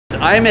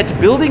I'm at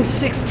Building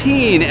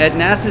 16 at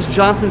NASA's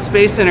Johnson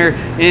Space Center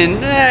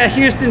in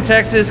Houston,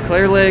 Texas,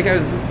 Clear Lake.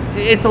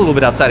 It's a little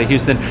bit outside of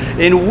Houston.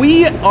 And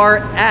we are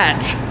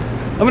at,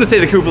 I'm gonna say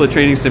the Cupola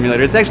Training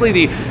Simulator. It's actually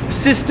the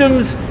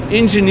Systems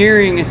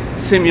Engineering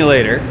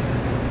Simulator.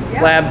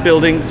 Yep. Lab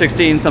Building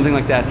 16, something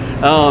like that.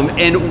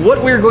 And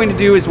what we're going to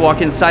do is walk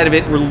inside of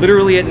it. We're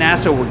literally at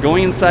NASA. We're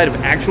going inside of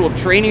actual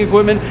training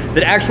equipment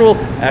that actual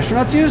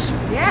astronauts use?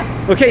 Yes.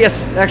 Okay,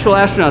 yes, actual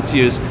astronauts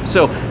use.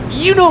 So,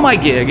 you know my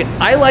gig.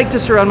 I like to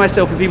surround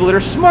myself with people that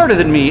are smarter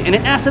than me, and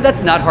at NASA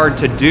that's not hard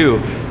to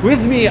do.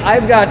 With me,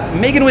 I've got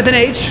Meghan with an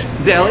H,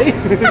 Daley.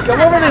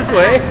 Come over this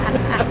way.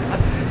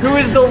 Who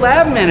is the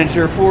lab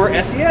manager for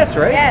SES,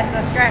 right? Yes,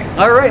 that's correct.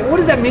 All right, what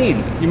does that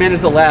mean? You manage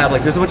the lab,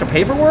 like there's a bunch of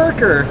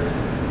paperwork, or?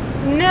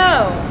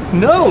 No.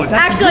 No,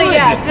 that's actually good.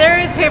 Yes, there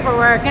is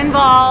paperwork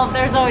involved.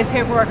 There's always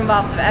paperwork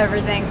involved with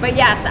everything. But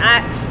yes,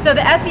 so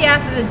the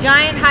SES is a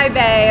giant high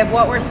bay of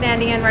what we're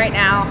standing in right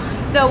now.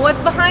 So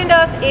what's behind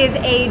us is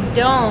a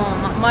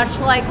dome, much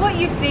like what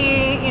you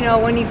see, you know,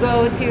 when you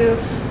go to,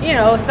 you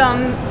know,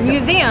 some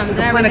museums like and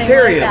everything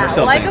planetarium like that. or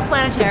something. Like a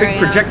planetarium. A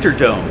big projector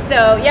dome.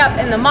 So, yep,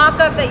 and the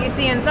mock-up that you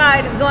see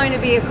inside is going to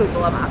be a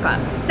cupola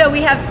mock-up. So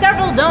we have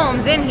several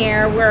domes in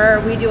here where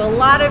we do a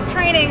lot of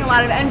training, a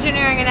lot of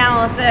engineering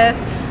analysis.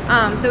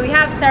 So we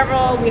have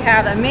several. We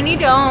have a mini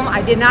dome.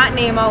 I did not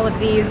name all of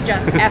these,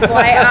 just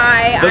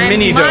FYI. The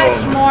mini dome. I'm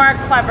much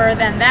more clever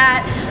than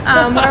that.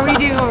 Where we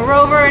do a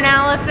rover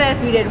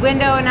analysis. We did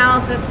window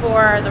analysis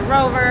for the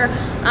rover.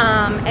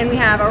 And we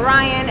have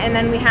Orion, and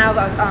then we have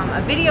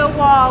a video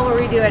wall where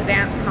we do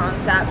advanced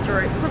concepts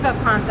or proof of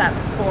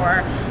concepts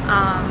for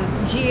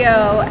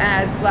GEO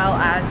as well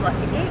as like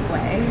a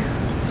gateway.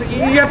 So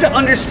you have to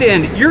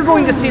understand, you're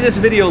going to see this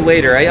video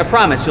later, I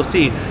promise you'll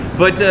see.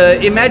 But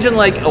imagine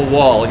like a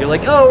wall. You're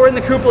like, oh, we're in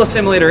the Cupola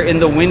simulator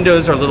and the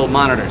windows are little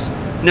monitors.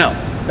 No,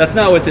 that's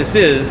not what this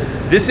is.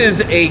 This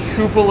is a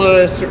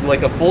cupola,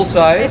 like a full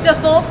size. It's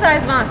a full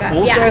size mock-up.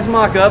 Full size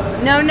mock-up.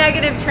 No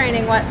negative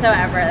training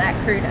whatsoever,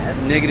 that crew does.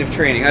 Negative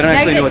training, I don't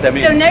actually know what that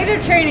means. So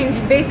negative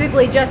training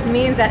basically just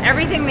means that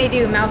everything they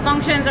do,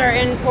 malfunctions are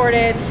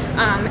imported,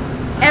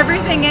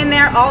 everything in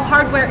there, all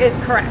hardware is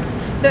correct.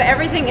 So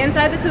everything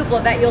inside the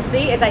cupola that you'll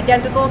see is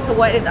identical to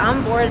what is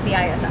on board the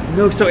ISS.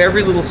 No, so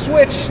every little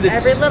switch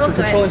that's every little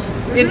switch.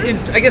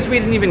 I guess we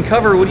didn't even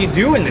cover what do you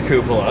do in the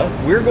cupola.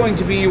 We're going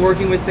to be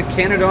working with the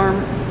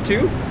Canadarm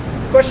 2?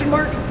 Question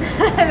mark? The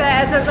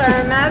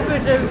SSRMS,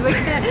 which is the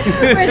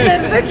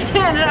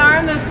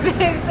Canadarm, the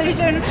space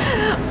station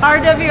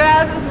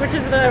RWS, which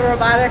is the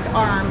robotic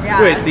arm.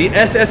 Yeah. Wait, the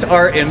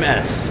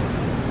SSRMS.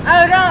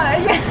 Oh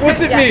no, yeah.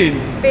 What's it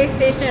mean? Space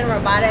Station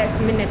Robotic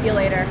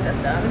Manipulator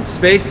System.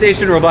 Space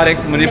Station Robotic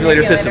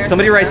Manipulator System.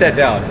 Somebody write that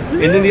down.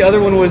 And then the other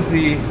one was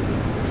the...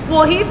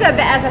 Well, he said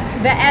the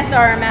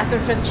SRMS,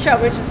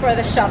 which is for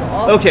the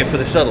shuttle. Okay, for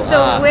the shuttle.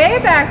 So way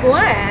back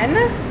when,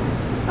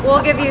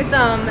 we'll give you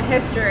some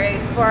history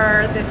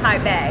for this high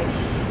bay.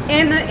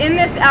 In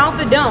this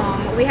Alpha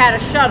Dome, we had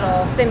a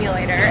shuttle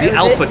simulator. The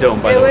Alpha Dome,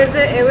 by the way.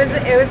 It was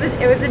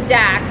a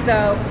DAC.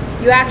 So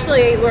you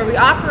actually, where we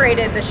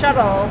operated the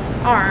shuttle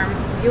arm,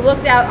 you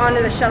looked out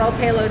onto the shuttle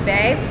payload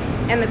bay,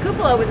 and the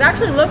cupola was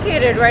actually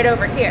located right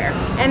over here.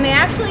 And they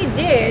actually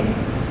did.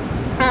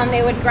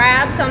 They would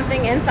grab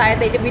something inside.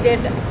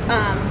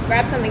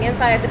 Grab something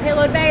inside the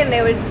payload bay, and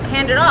they would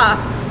hand it off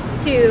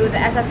to the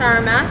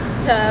SSRMS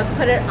to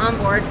put it on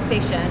board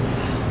station.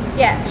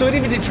 Yes. So it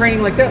even did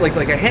training like that, like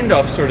a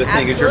handoff sort of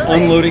thing. Absolutely. As you're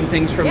unloading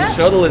things from the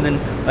shuttle and then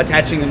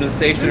attaching them to the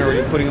station, or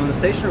you're putting them on the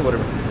station or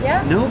whatever.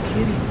 Yeah. No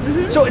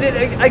kidding. So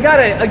I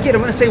gotta, again, I'm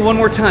gonna say one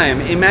more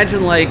time.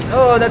 Imagine like,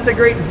 oh, that's a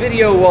great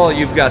video wall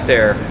you've got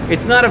there.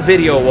 It's not a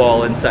video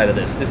wall inside of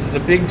this. This is a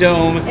big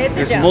dome.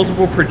 There's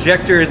multiple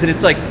projectors, and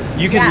it's like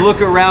you can look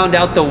around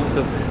out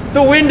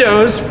the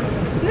windows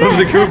of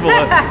the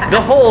cupola, the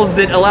holes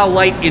that allow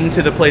light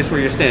into the place where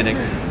you're standing.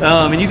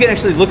 And you can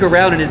actually look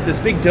around, and it's this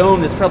big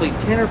dome that's probably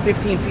 10 or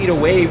 15 feet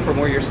away from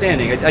where you're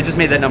standing. I just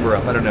made that number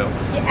up, I don't know.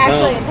 Yeah,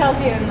 actually, it tells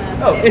you in the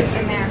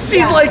in there.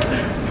 She's like,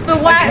 as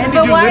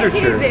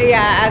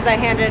I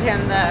handed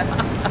him the,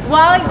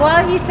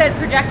 while he said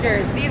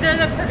projectors, these are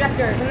the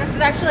projectors, and this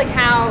is actually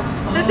how,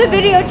 so it's a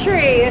video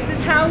tree, this is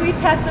how we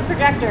test the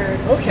projectors.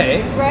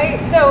 Okay. Right,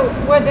 so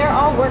where they're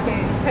all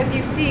working, because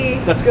you see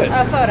that's good.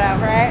 A photo,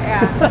 right?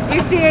 Yeah.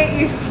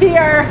 you see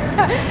our,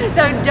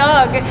 so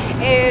Doug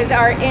is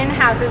our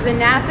in-house, it's a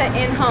NASA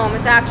in-home,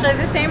 it's actually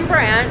the same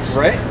branch.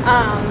 Right.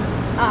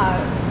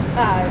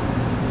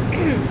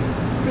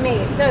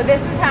 So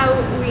this is how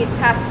we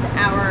test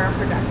our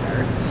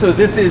projectors. So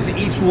this is,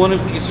 each one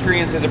of these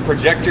screens is a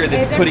projector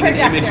that's putting an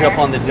image up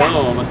on the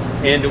dome.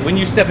 And when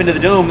you step into the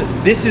dome,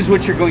 this is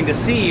what you're going to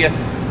see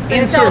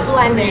in sort of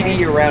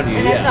 3D around you.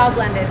 And it's all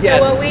blended. Yeah,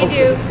 so what we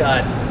do, it's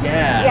got,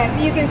 yeah,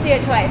 so you can see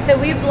it twice. So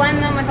we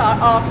blend them with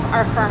all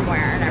our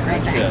firmware and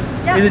everything. Gotcha.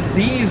 Yeah. And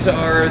these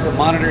are the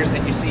monitors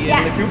that you see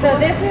in the cupola?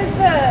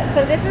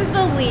 So this is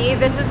the lead.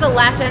 This is the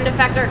latch end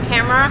effector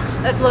camera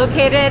that's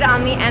located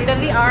on the end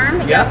of the arm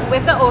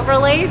with the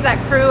overlays that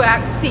crew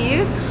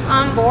sees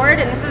on board,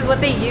 and this is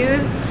what they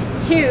use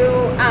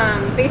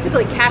to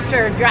basically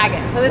capture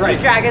Dragon. So this Right.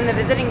 is Dragon, the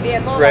visiting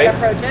vehicle Right. that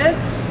approaches.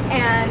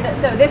 And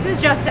so this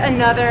is just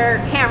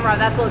another camera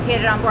that's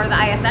located on board the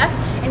ISS,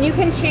 and you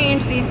can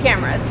change these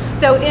cameras.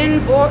 So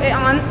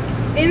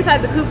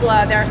inside the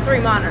cupola, there are 3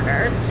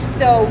 monitors.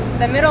 So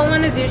the middle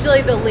one is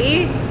usually the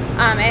Lee,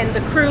 and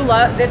the crew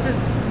this is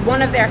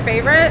one of their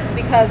favorite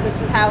because this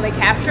is how they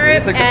capture it.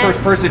 It's like the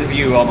first person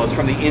view almost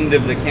from the end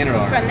of the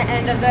Canadarm. From the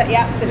end of the,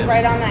 it's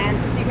right on the end,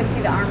 so you can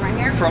see the arm right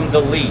here. From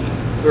the Lee.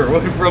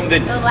 Or from the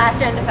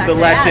latch end effector. The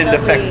latch end the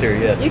effector,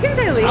 Lee. yes. You can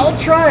say Lee. I'll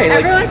try.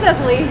 Everyone says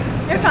Lee.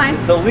 You're fine.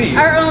 The Lee.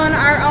 Our own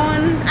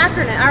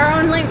acronym, our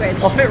own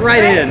language. I'll fit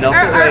right in.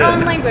 Our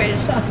own language.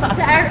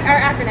 our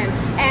acronym.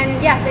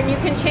 And yes, and you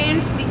can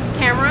change the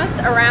cameras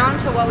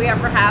around to what we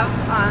ever have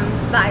on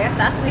the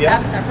ISS. We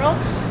have several.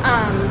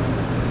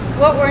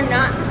 What we're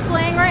not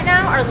displaying right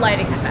now are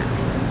lighting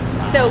effects.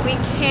 So we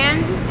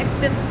can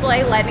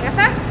display lighting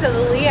effects. So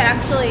the Lee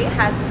actually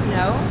has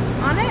snow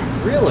on it.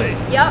 Really?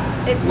 Yep.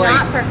 It's like,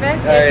 not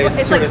perfect.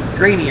 It's sort of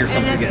grainy or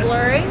something, I and guess. It's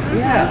blurry.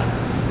 Yeah.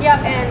 Yep.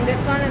 And this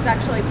one is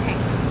actually pink.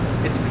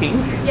 It's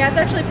pink? Yeah, it's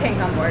actually pink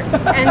on board.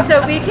 And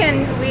so we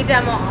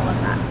demo all of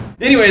that.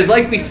 Anyways,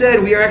 like we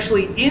said, we are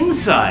actually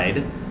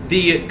inside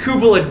the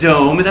Cupola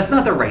Dome. That's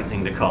not the right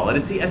thing to call it.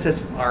 It's the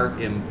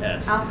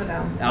SSRMS. Alpha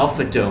Dome.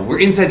 Alpha Dome. We're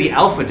inside the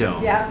Alpha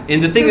Dome. Yeah.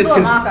 And the thing Cupola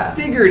that's Mock-Up.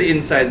 configured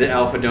inside the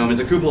Alpha Dome is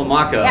a Cupola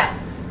Mock-Up. Yeah.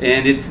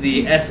 And it's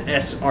the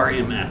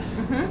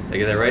SSRMS. Did I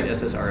get that right?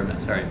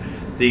 SSRMS. All right.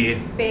 The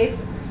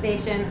Space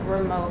Station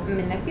Remote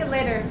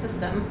Manipulator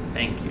System.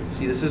 Thank you.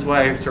 See, this is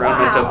why I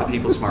surround myself with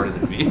people smarter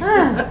than me.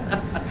 Ah.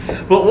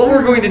 But what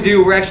we're going to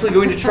do, we're actually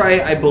going to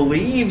try, I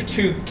believe,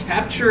 to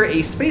capture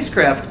a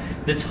spacecraft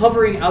that's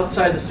hovering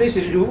outside the space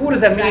station. What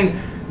does that mean?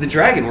 The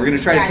Dragon. We're going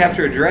to try to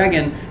capture a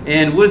Dragon.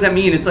 And what does that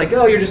mean? It's like,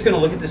 oh, you're just going to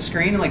look at the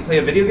screen and like play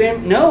a video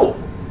game?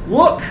 No.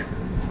 Look.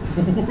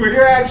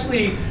 We're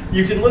actually,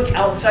 you can look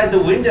outside the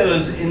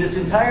windows in this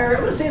entire, I'm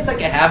going to say it's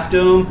like a half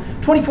dome,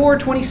 24,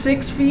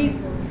 26 feet,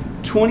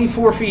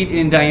 24 feet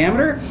in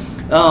diameter.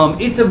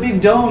 It's a big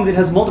dome that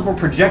has multiple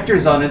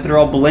projectors on it that are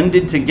all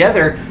blended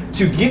together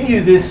to give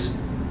you this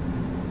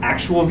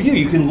actual view.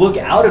 You can look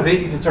out of it,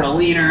 you can sort of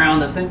lean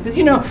around the thing, because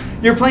you know,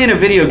 you're playing a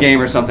video game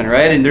or something,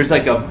 right? And there's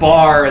like a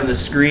bar in the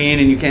screen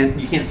and you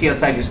can't see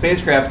outside your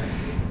spacecraft,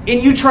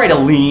 and you try to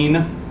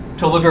lean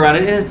to look around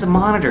it, and it's a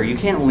monitor. You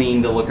can't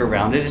lean to look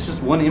around it. It's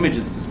just one image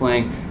it's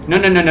displaying. No,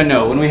 no, no, no,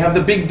 no. When we have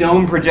the big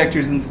dome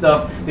projectors and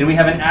stuff, and we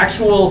have an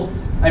actual,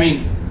 I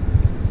mean,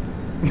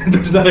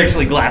 there's not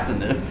actually glass in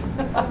this.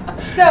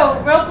 So,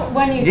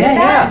 when you did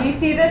that, you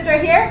see this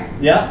right here?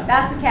 Yeah.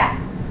 That's the cap.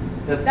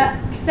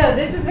 So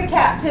this is the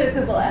cap to the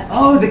cupola.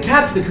 Oh, the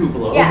cap to the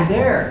cupola over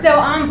there. So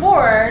on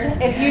board,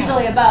 it's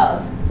usually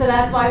above. So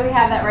that's why we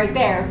have that right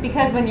there.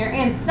 Because when you're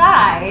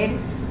inside,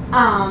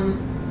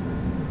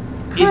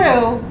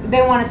 crew,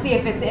 they want to see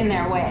if it's in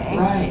their way.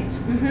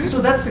 Right.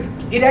 So that's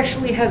it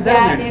actually has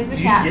that in there. That is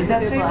the cap Did you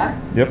get that,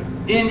 cupola. Yep.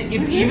 And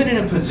it's even in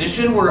a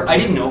position where I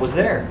didn't know it was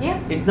there. Yeah.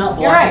 It's not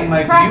blocking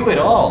my view at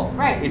all.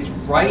 Right. It's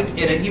right at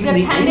even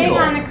the angle. Depending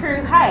on the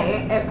crew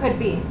height, it could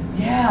be.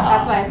 Yeah.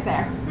 That's why it's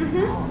there.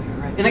 Oh, you're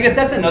right. And I guess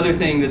that's another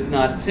thing that's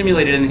not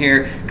simulated in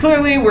here.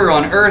 Clearly, we're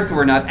on Earth.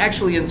 We're not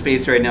actually in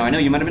space right now. I know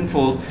you might have been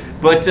fooled,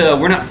 but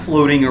we're not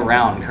floating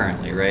around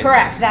currently, right?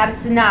 Correct. That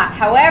is not.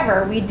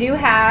 However, we do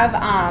have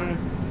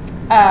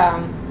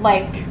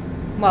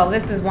well,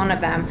 this is one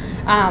of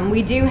them.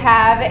 We do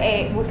have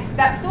a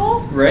step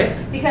stools.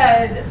 Right.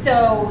 Because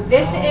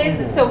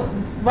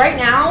right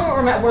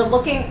now we're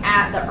looking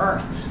at the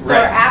Earth. So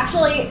Right. we're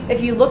actually,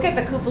 if you look at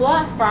the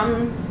cupola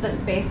from the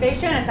space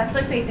station, it's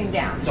actually facing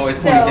down. It's always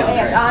pointing down,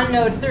 it's right? on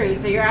node 3.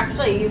 So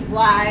you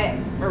fly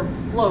or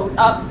float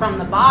up from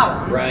the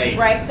bottom. Right.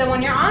 Right. So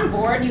when you're on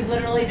board, you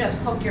literally just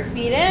hook your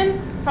feet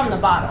in from the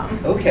bottom.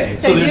 Okay.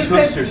 So there's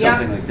hooks or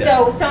something like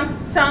that. So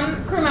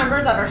some crew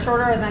members that are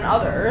shorter than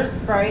others,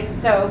 right?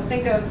 So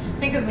think of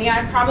me.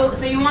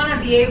 So you want to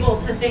be able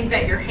to think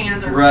that your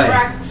hands are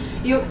correct.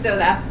 So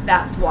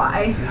that's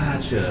why.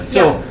 Gotcha.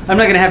 So I'm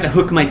not going to have to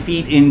hook my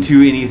feet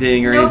into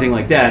anything or anything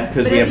like that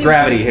because we have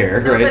gravity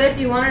here, right? But if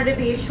you wanted to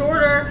be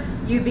shorter,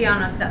 you'd be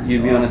on a step stool.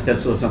 You'd be on a step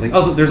stool or something.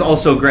 Also, there's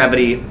also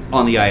gravity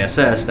on the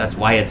ISS. That's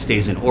why it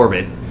stays in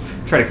orbit.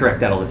 Try to correct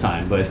that all the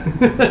time, but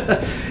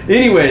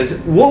anyways,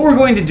 what we're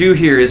going to do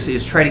here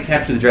is try to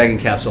capture the Dragon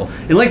capsule.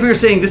 And like we were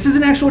saying, this is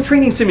an actual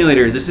training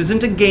simulator. This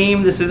isn't a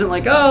game. This isn't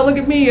like, oh, look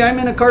at me, I'm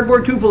in a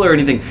cardboard cupola or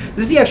anything.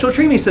 This is the actual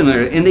training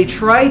simulator, and they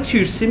try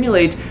to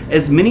simulate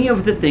as many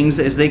of the things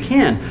as they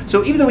can.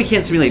 So even though we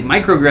can't simulate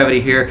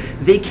microgravity here,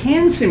 they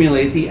can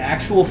simulate the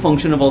actual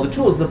function of all the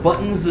tools, the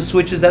buttons, the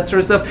switches, that sort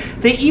of stuff.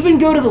 They even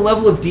go to the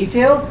level of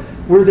detail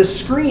where the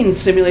screens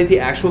simulate the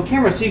actual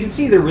camera. So you can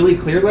see they're really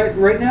clear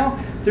right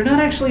now. They're not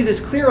actually this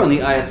clear on the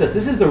ISS.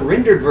 This is the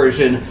rendered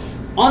version.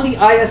 On the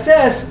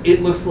ISS,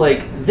 it looks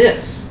like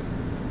this.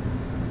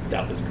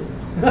 That was cool.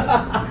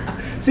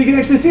 So you can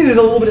actually see there's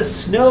a little bit of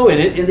snow in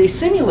it, and they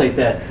simulate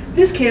that.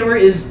 This camera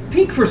is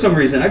pink for some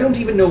reason. I don't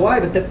even know why,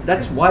 but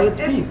that's why it's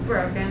pink.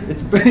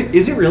 It's broken.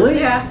 Is it really?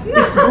 Yeah.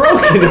 It's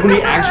broken on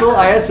the actual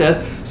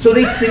ISS. So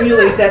they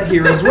simulate that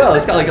here as well.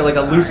 It's got like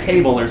a loose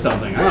cable or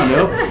something. I don't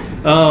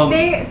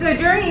know. So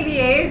during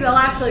EVAs, they'll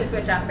actually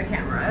switch out the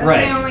cameras.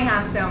 Right. They only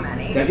have so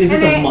many. Is it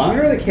the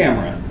monitor or the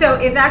camera? So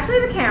it's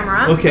actually the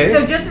camera. Okay.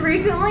 So just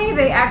recently,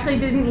 they actually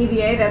did an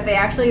EVA that they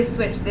actually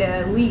switched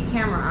the lead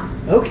camera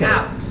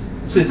out.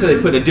 So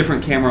they put a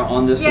different camera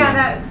on this one? Yeah,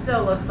 that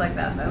still looks like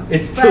that though.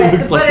 It still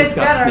looks like it's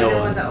got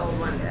snow on it. But it's better than what the old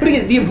one did. But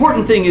again, the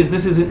important thing is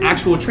this is an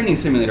actual training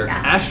simulator.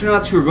 Yes.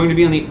 Astronauts who are going to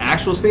be on the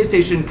actual space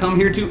station come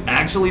here to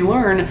actually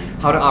learn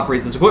how to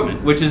operate this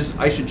equipment, which is,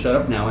 I should shut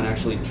up now and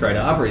actually try to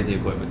operate the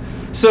equipment.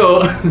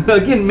 So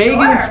again,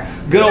 Megan's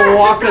gonna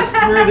walk us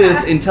through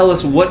this and tell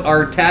us what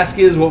our task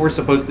is, what we're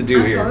supposed to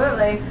do here.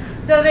 Absolutely.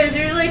 So there's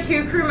usually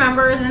 2 crew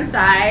members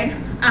inside.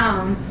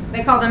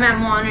 They call them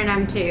M1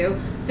 and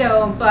M2.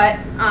 So, but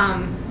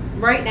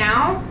right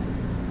now,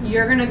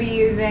 you're going to be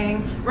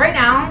using, right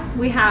now,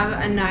 we have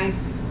a nice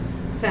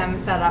sim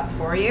set up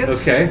for you.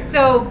 Okay.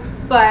 So,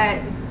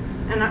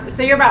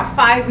 so you're about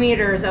 5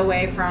 meters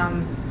away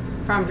from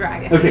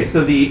Dragon. Okay,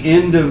 so the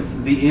end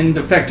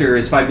effector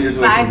is 5 meters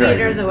away from Dragon. 5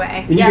 meters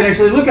away. And you can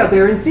actually look out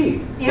there and see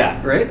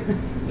that, right?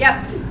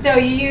 Yep. So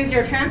you use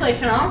your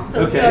translational.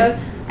 So this goes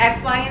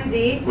X, Y, and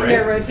Z. And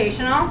your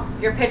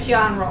rotational, your pitch,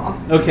 yaw, and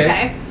roll.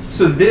 Okay.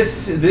 So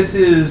this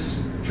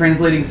is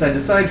translating side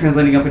to side,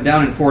 translating up and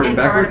down, and forward and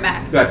backwards.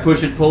 Do I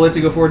push it, pull it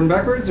to go forward and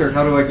backwards, or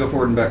how do I go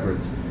forward and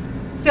backwards?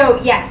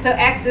 So yeah, so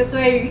X this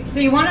way. So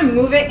you want to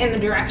move it in the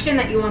direction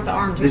that you want the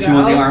arm to go. That you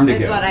want the arm to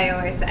go. Is what I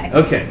always say.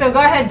 Okay. So go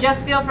ahead,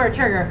 just feel for a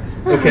trigger.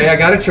 Okay, I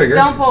got a trigger.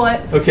 Don't pull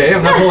it. Okay,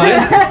 I'm not pulling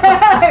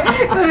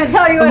it. I'm going to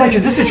tell you. I'm like,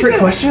 is this a trick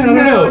question? I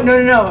don't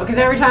know. No. Because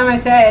every time I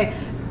say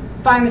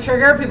find the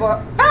trigger, people go,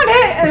 found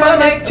it, and I'm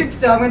like,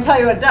 so I'm going to tell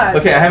you what it does.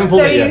 Okay, I haven't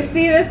pulled it yet. So you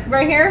see this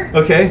right here?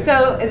 Okay.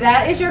 So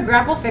that is your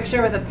grapple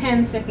fixture with a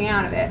pin sticking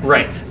out of it.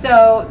 Right.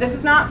 So this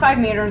is not 5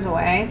 meters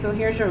away. So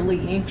here's your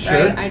lead.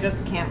 Sure. Right? I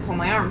just can't pull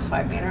my arms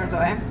 5 meters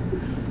away.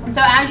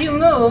 So as you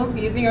move,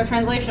 using your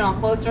translational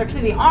closer to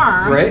the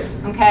arm,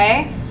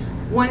 okay,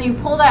 when you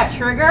pull that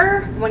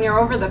trigger, when you're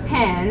over the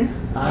pin,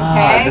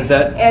 okay,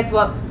 it's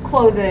what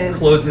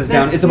closes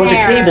down. It's a bunch of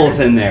cables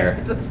in there.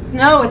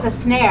 No, it's a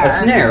snare. A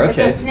snare,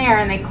 okay. It's a snare,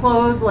 and they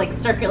close like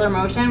circular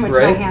motion, which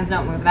my hands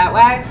don't move that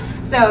way.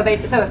 So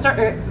it's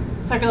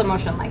circular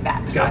motion like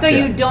that. Gotcha. So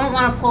you don't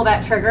want to pull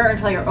that trigger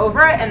until you're over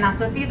it, and that's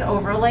what these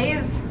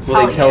overlays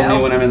tell you. They tell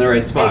me when I'm in the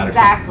right spot.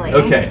 Exactly.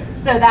 Okay.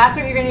 So that's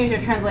what you're going to use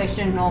your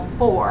translational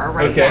for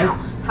right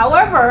now.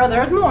 However,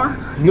 there's more.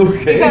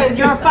 Okay. Because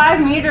you're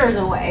 5 meters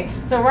away.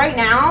 So right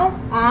now,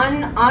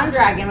 on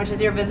Dragon, which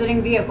is your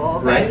visiting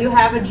vehicle, you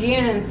have a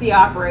GNC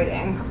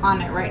operating on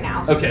it right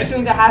now. Okay. Which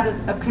means it has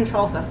a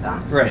control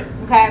system. Right.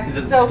 Okay. Is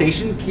it the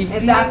station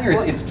keeping it,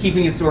 or it's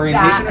keeping its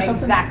orientation or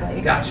something?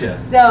 Exactly.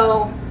 Gotcha.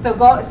 So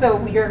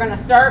you're going to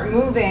start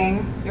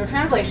moving your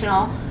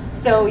translational.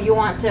 So you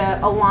want to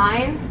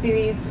align, see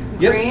these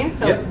green?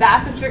 So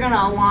that's what you're going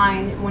to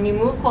align. When you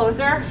move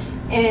closer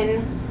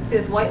in, see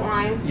this white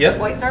line,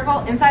 white circle?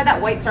 Inside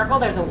that white circle,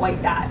 there's a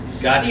white dot.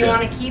 Gotcha. So you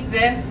want to keep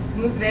this,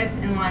 move this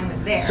in line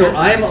with there. So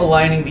I'm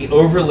aligning the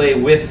overlay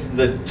with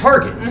the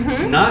target,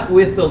 not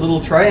with the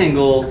little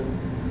triangle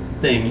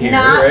thing here,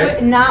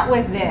 right? Not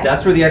with this.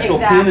 That's where the actual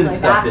pin and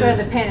stuff is. That's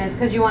where the pin is,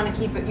 because you want to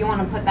keep it, you want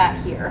to put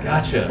that here.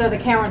 Gotcha. So the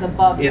camera's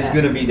above It's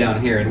going to be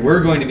down here, and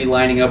we're going to be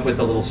lining up with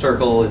the little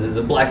circle,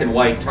 the black and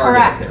white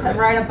target up there,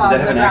 right above Does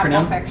that have the an grapple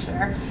acronym?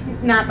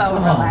 fixture. Not the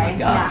overlay. Oh my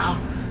gosh.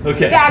 No.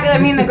 Okay. Yeah, I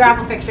mean the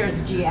grapple fixture is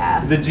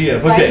GF. The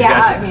GF, But okay, yeah,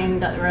 gotcha. I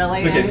mean,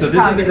 really. Okay, so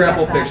this is the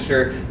grapple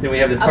fixture, then we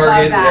have the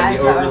target, we have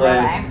the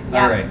overlay. Yep.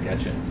 Alright,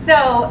 gotcha.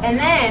 So, and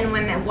then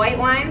when the white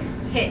lines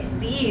hit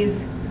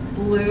these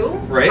blue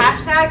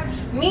hashtags,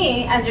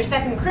 me, as your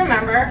second crew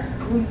member,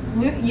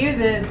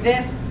 uses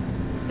this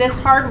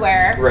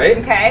hardware,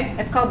 okay?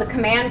 It's called the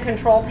command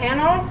control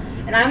panel,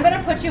 and I'm going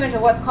to put you into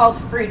what's called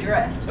free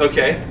drift.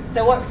 Okay.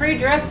 So what free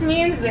drift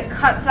means is it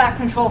cuts that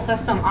control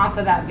system off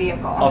of that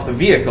vehicle. Off the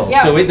vehicle,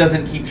 so it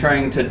doesn't keep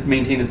trying to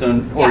maintain its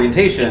own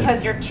orientation.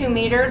 Because you're 2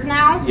 meters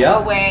now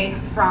away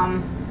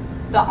from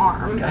the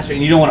arm. Gotcha,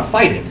 and you don't want to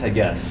fight it, I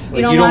guess. Like,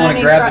 you don't want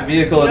to grab the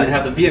vehicle and then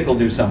have the vehicle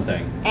do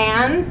something.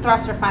 And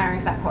thruster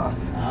firing's that close.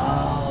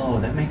 Oh,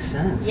 that makes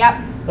sense.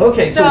 Yep.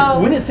 Okay,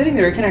 so when it's sitting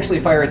there, it can actually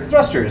fire its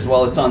thrusters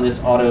while it's on this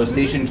auto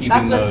station keeping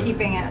mode. That's what's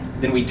keeping it.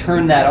 Then we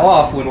turn that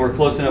off when we're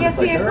close enough. Yeah,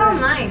 see, it's all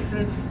nice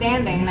and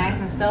standing nice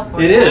and still for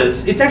you. It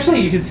is. It's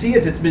actually, you can see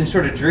it, it's been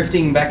sort of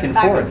drifting back and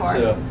forth.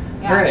 So,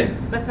 yeah.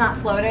 Right. But it's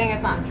not floating,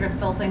 it's not drift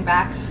tilting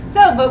back.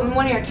 So, but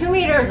when you're 2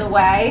 meters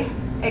away,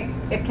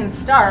 it can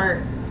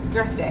start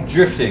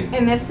drifting.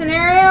 In this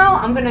scenario,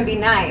 I'm going to be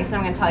nice, and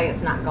I'm going to tell you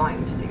it's not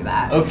going to do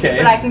that. Okay.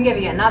 But I can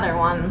give you another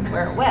one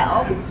where it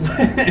will.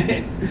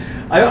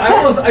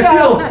 I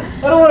feel, I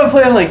don't want to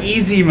play on like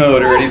easy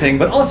mode or anything,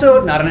 but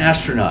also not an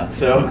astronaut,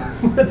 so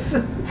let's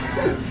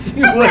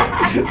see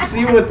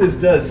what this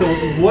does. So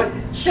what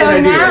should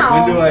I do?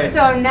 When do I?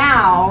 So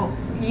now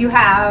you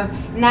have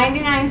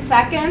 99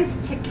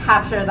 seconds to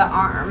capture the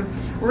arm.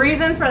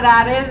 Reason for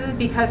that is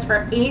because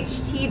for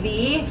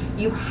HTV,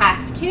 you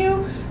have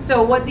to.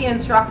 So what the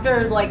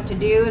instructors like to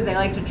do is they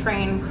like to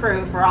train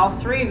crew for all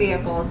 3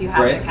 vehicles. You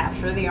have to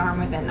capture the arm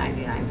within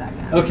 99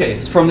 seconds. Okay,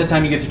 it's from the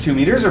time you get to 2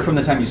 meters or from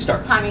the time you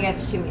start? Time you get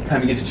to 2 meters.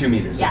 Time you get to 2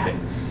 meters, yes. okay.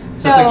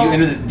 So it's like you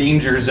enter this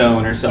danger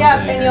zone or something.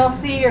 Yep, and you'll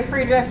see your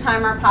free drift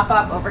timer pop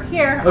up over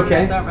here on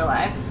this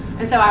overlay.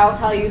 And so I will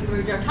tell you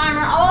free drift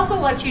timer. I'll also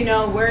let you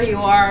know where you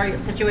are,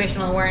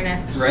 situational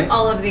awareness,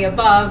 all of the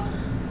above.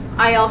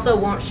 I also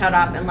won't shut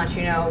up and let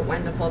you know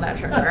when to pull that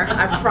trigger.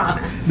 I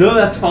promise. No,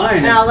 that's fine.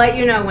 And I'll let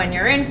you know when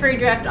you're in free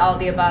drift, all of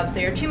the above. So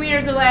you're 2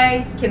 meters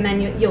away,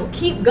 you'll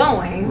keep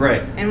going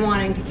and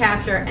wanting to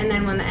capture. And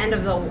then when the end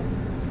of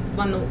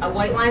when the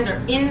white lines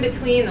are in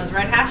between those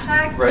red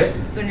hashtags,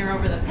 so when you're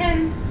over the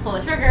pin, pull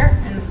the trigger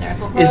and the snares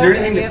will close. Is there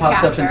anything that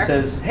pops up and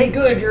says, hey,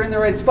 good, you're in the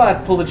right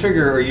spot, pull the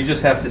trigger, or you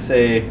just have to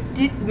say...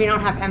 We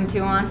don't have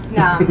M2 on?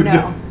 No,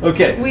 no.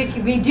 Okay.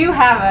 We do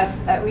have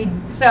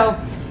so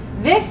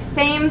this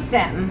same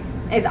sim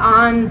is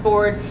on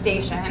board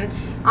station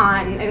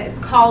and it's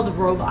called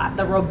Robot,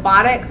 the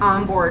Robotic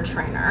Onboard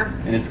Trainer.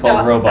 And it's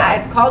called Robot.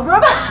 It's called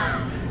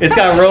Robot. It's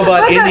got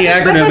robot in the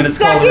acronym and it's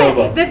called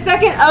Robot. The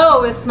second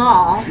O is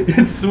small.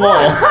 It's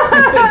small.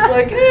 It's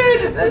like,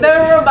 just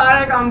the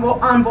Robotic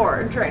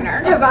Onboard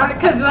Trainer,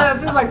 because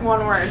that's just like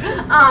one word.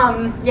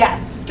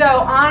 Yes, so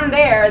on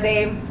there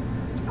they,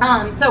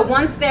 so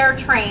once they're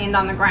trained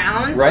on the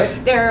ground,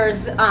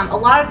 there's a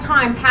lot of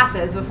time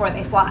passes before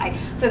they fly.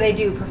 So they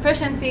do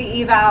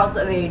proficiency evals,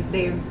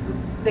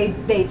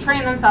 they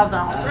train themselves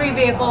on all 3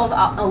 vehicles,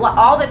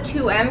 all the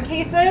 2M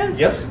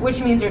cases, which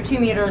means you're 2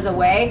 meters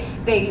away.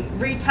 They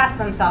retest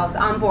themselves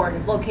on board.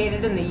 It's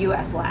located in the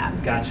US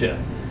lab.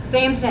 Gotcha.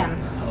 Same sim.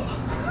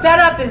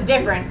 Setup is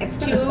different. It's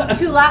two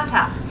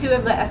laptops, 2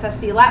 of the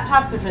SSC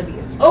laptops, which are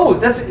these. Oh,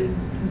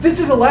 this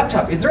is a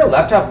laptop. Is there a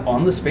laptop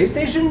on the space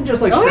station,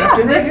 just like strapped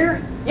in right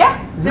here?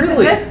 Yeah.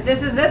 Really?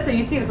 This is this. So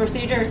you see the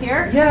procedures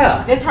here.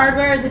 Yeah. This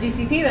hardware is the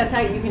DCP. That's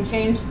how you can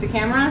change the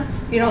cameras.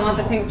 If you don't want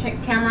the pink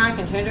camera, I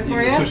can change it for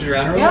you. You can switch it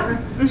around or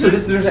whatever? So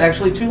there's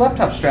actually 2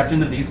 laptops strapped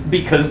into these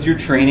because you're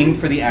training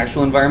for the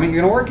actual environment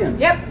you're going to work in.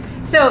 Yep.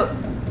 So,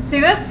 see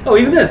this? Oh,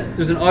 even this.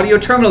 There's an audio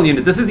terminal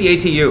unit. This is the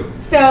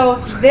ATU.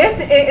 So this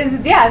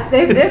is,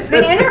 this is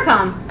the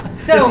intercom.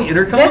 So the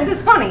intercom? This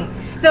is funny.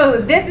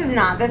 So this is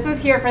not. This was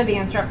here for the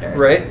instructors.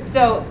 Right.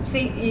 So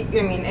see,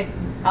 I mean, it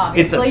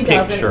obviously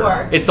doesn't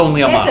work. It's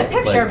only a model. It's a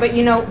picture,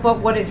 but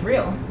what is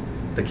real?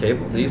 The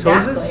cable. These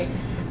hoses?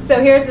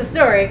 So here's the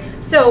story.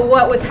 So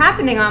what was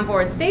happening on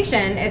board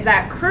station is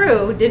that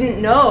crew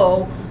didn't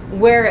know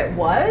where it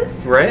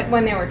was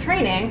when they were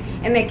training,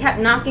 and they kept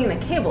knocking the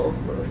cables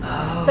loose.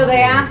 Oh. So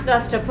they asked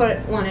us to put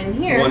one in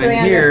here, so they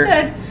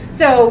understood.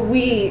 So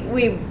we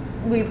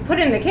put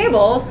in the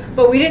cables,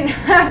 but we didn't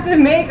have to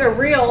make a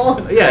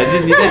real...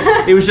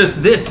 Yeah, it was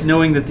just this,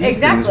 knowing that these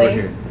things were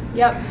here.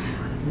 Yep.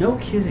 No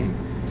kidding.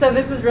 So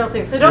this is real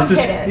too. So don't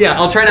hit it. Yeah,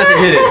 I'll try not to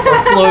hit it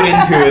or float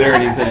into it or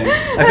anything.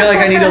 I feel like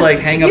I need to like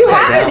hang upside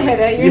down. You haven't hit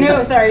it. You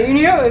knew. Sorry, you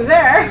knew it was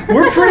there.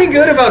 We're pretty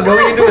good about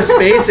going into a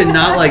space and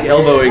not like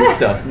elbowing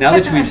stuff. Now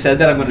that we've said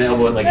that, I'm going to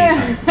elbow it like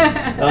 8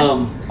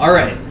 times. All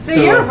right. So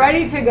you're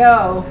ready to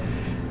go.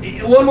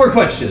 One more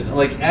question.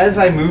 Like, as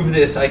I move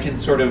this, I can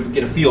sort of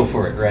get a feel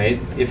for it, right?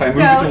 If I move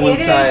it to one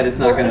side, it's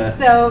not gonna...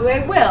 So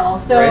it will.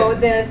 So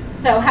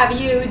So have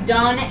you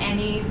done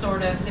any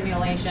sort of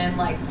simulation,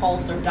 like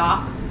pulse or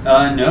dock?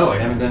 No, I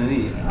haven't done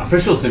any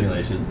official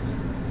simulations.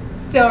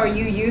 So are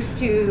you used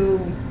to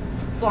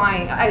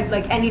flying,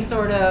 like any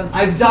sort of...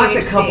 I've docked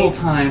a couple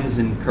times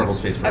in Kerbal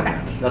Space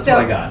Program. Okay. That's what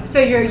I got. So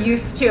you're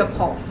used to a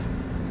pulse?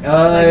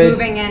 Like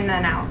moving in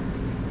and out?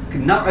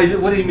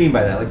 What do you mean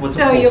by that? Like, what's a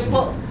pulse? So you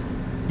pull...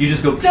 You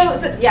just go...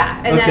 So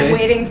yeah, and then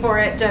waiting for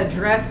it to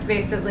drift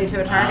basically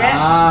to a target.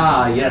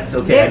 Ah, yes,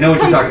 okay, I know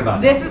what you're talking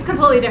about. This is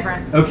completely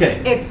different.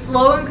 Okay. It's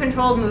slow and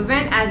controlled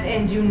movement, as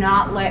in do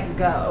not let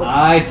go.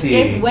 I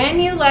see. When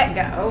you let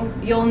go,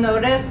 you'll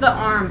notice the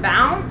arm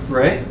bounce.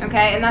 Right.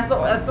 Okay, and that's the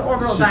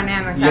orbital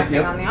dynamics acting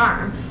on the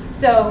arm.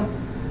 So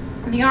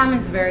the arm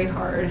is very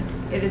hard.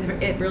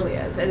 It really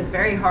is. It is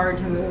very hard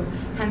to move.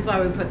 Hence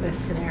why we put this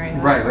scenario.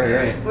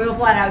 Right. We will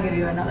flat out give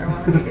you another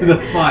one.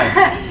 That's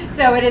fine.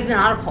 So it is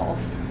not a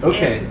pulse.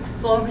 Okay.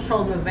 It's slow and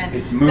controlled movement.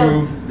 It's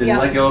move, then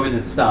let go of it,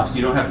 and it stops.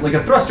 You don't have, like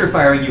a thruster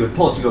firing, you would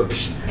pulse, you go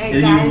psh, and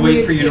then you would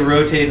wait for you to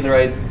rotate to the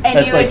right.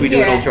 That's like we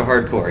do in ultra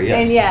hardcore,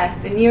 yes.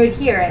 And you would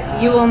hear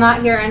it. You will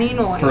not hear any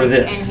noise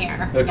in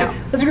here. Okay. Yep.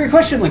 That's a great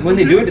question. Like when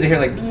they do it, do they hear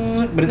like,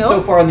 but it's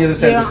so far on the other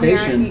side of the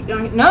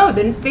station. No,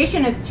 the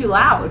station is too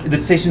loud.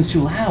 The station's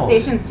too loud.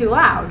 Station's too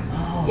loud.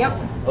 Oh.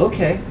 Yep.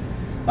 Okay.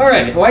 All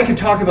right, well I could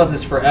talk about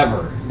this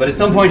forever, but at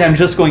some point I'm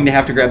just going to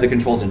have to grab the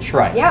controls and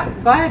try it. Yeah,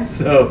 go ahead.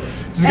 So,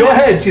 just go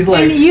ahead, she's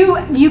like...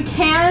 And you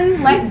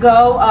can let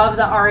go of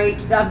the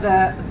RH, of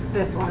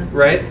this one.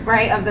 Right?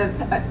 Right, of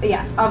the,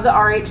 yes, of the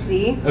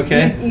RHC.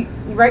 Okay.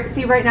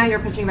 See, right now you're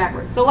pitching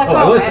backwards, so let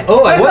go of it.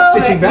 I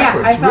was pitching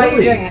backwards, Yeah, I saw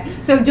you doing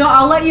it. So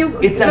I'll let you...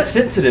 It's that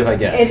sensitive, I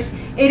guess.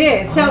 It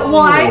is. So,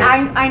 well,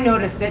 I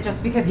noticed it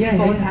just because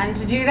people tend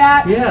to do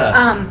that.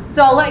 Yeah.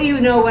 So I'll let you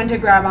know when to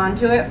grab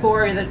onto it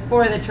for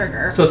the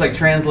trigger. So it's like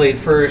translate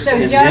first, so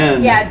and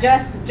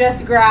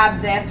just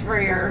grab this for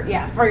your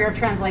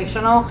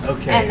translational.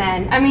 Okay. And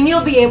then, I mean,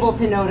 you'll be able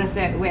to notice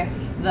it with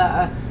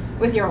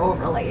your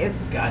overlays.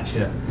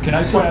 Gotcha. Can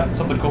I point out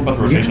something cool about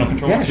the rotational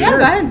control? Yeah, Yeah,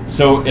 go ahead.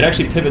 So it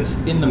actually pivots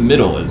in the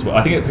middle as well.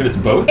 I think it pivots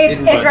both.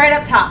 It's right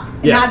up top,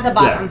 not at the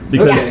bottom.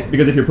 Yeah.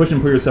 Because if you're pushing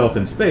and pull yourself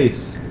in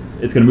space,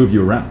 it's going to move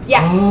you around.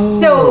 Yes.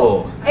 Oh.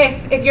 So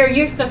if you're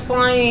used to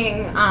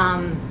flying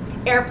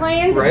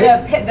airplanes,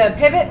 the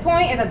pivot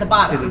point is at the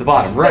bottom. Is at the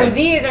bottom, right? So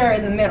these are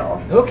in the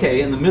middle.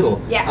 Okay, in the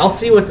middle. Yeah. I'll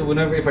see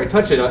whenever if I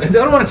touch it. I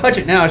don't want to touch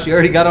it now. She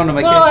already got onto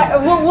my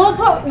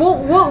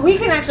kitchen. We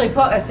can actually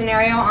put a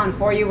scenario on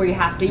for you where you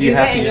have to use it,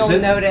 and you'll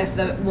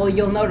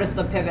notice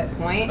the pivot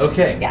point.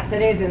 Okay. Yes,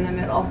 it is in the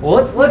middle.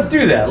 Well, let's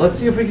do that. Let's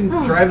see if we can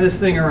drive this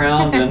thing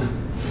around and.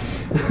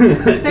 So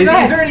is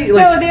there any,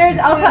 like,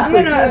 that's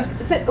what I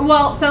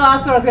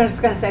was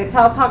just gonna say. So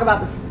I'll talk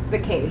about the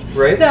cage.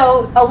 Right.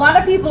 So a lot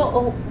of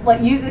people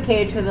use the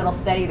cage because it'll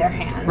steady their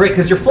hand. Right,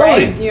 because you're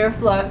floating. Right? You're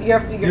floating,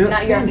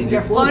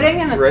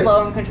 and it's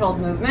slow and controlled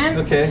movement.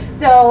 Okay.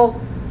 So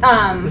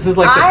this is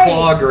like the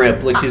claw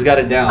grip, like she's got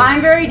it down. I'm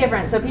very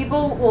different. So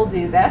people will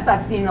do this.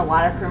 I've seen a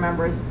lot of crew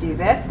members do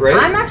this. Right.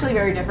 I'm actually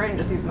very different and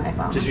just use my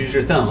thumb. Just use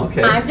your thumb.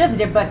 Okay. I'm just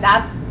but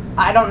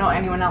I don't know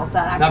anyone else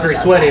that actually not very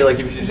does sweaty, that. like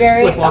if you just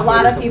slip off. A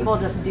lot of people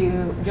just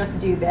do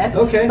this.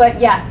 Okay.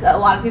 But yes, a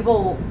lot of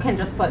people can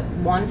just put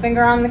one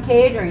finger on the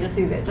cage, or you just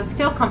use it. Just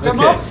feel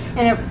comfortable. Okay.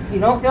 And if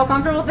you don't feel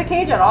comfortable with the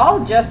cage at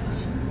all, just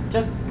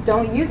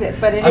don't use it.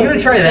 But I'm gonna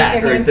try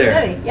that right there.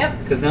 Steady. Yep.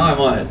 Because now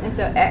I'm on it. And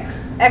so X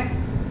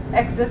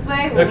this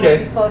way. We'll Okay.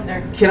 move you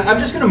closer. I'm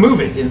just gonna move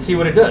it and see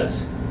what it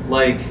does.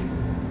 Like.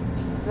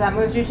 So that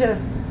moves you to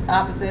the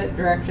opposite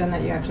direction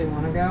that you actually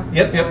want to go.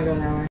 Yep. You want to go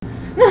that way.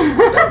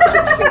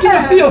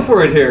 Get a feel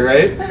for it here,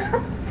 right?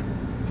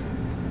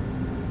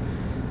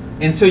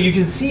 And so you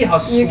can see how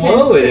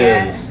slow it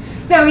is.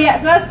 So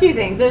so that's two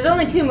things. There's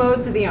only two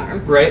modes of the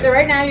arm. Right. So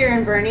right now you're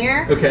in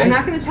vernier. Okay. I'm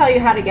not going to tell you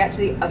how to get to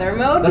the other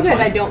mode because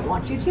I don't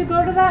want you to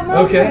go to that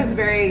mode because it's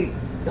very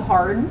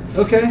hard.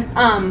 Okay.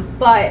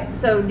 But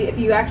so if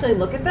you actually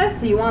look at this,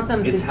 so you want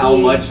them to It's how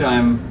much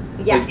I'm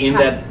in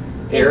that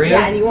area?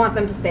 Yeah, and you want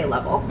them to stay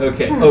level.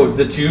 Okay. Oh,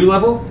 the 2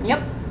 level?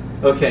 Yep.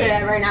 Okay.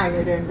 So right now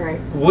you're doing great.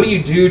 What do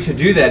you do to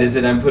do that? Is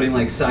it I'm putting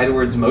like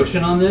sidewards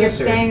motion on this? You're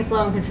staying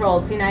slow and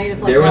controlled. See, now you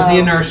just let There go. was the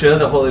inertia,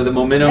 the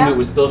momentum. Yep. It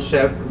was still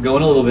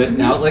going a little bit.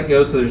 Now it let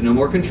go, so there's no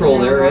more control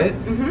there, right?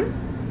 Mm-hmm.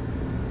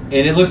 And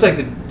it looks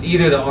like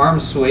either the arm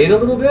swayed a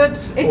little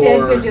bit. It did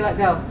because you let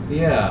go.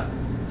 Yeah.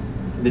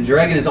 The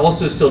Dragon is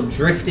also still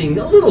drifting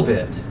a little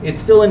bit.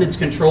 It's still in its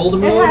controlled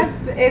mode.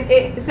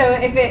 So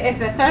if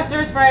the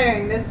thruster is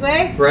firing this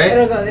way,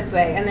 it'll go this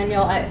way, and then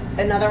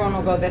another one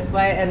will go this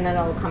way, and then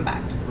it'll come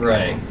back.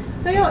 Right.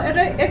 So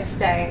it's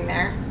staying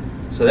there.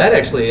 So that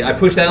actually, I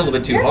pushed that a little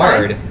bit too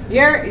hard. Fine.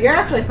 You're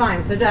actually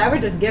fine. So I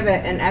would just give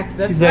it an X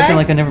this way. She's acting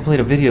like I never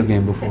played a video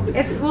game before.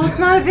 It's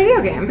not a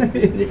video game.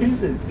 It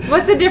isn't.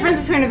 What's the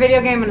difference between a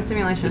video game and a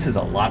simulation? This is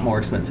a lot more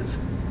expensive.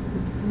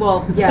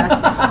 Well, yes,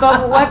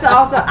 but what's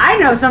also I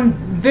know some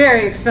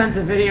very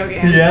expensive video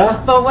games.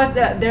 Yeah. But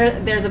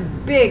there's a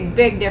big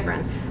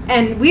difference,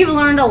 and we've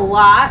learned a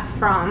lot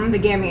from the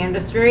gaming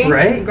industry,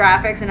 right?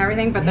 Graphics and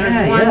everything. But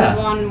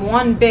there's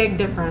one big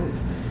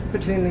difference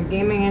between the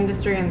gaming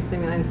industry and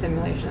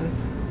simulations.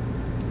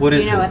 What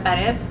is? Do you know what that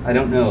is? I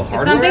don't know.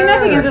 Hardware? It's something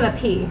that begins with a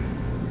P.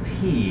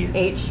 P.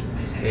 H.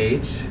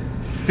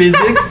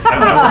 Physics.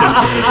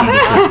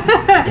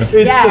 It's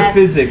the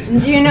physics.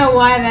 Do you know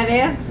why that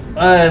is?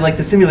 Like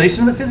the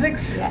simulation of the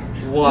physics? Yeah.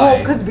 Why? Well,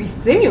 because we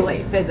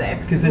simulate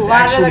physics. Because it's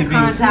actually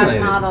being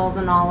simulated. A lot of the contact models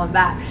and all of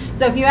that.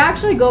 So if you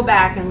actually go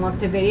back and look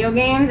to video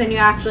games and you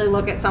actually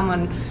look at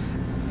someone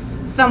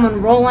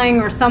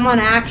rolling or someone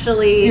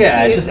actually...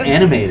 Yeah, it's just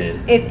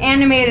animated. It's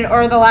animated,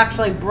 or they'll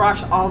actually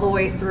brush all the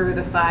way through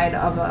the side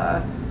of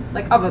a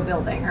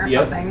building or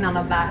something. None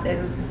of that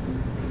is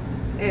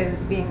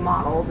being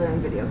modeled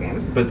in video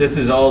games. But this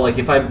is all like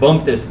if I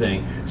bump this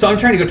thing. So I'm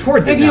trying to go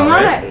towards it now, If you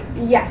want right?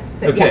 to,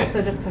 yes. Okay. Yeah,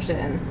 so just push it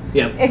in.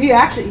 Yep. If you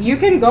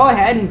can go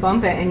ahead and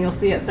bump it and you'll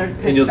see it start to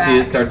pitch And you'll back. see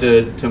it start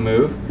to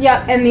move?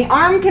 Yeah, and the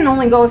arm can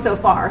only go so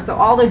far. So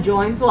all the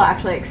joints will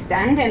actually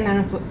extend, and then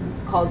it's what's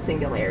called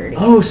singularity.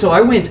 Oh, so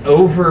I went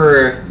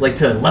over like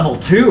to level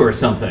 2 or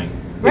something.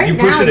 Right, if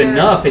you push now it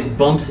enough, it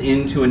bumps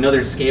into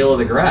another scale of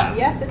the graph.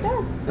 Yes, it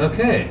does.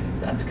 Okay,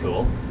 that's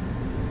cool.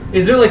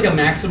 Is there like a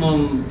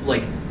maximum,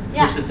 like,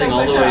 push this thing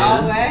all the way in?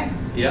 All the way.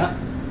 Yeah?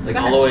 Like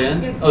all the way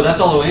in? Oh, that's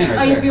all the way in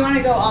right there. If you want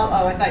to go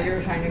I thought you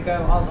were trying to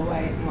go all the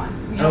way in one.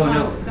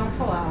 No. Don't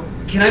pull out.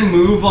 Can I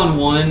move on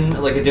one,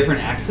 like a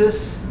different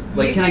axis?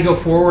 Like, can I go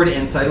forward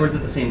and sideways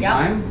at the same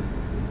time?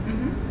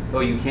 Mm-hmm.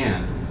 Oh, you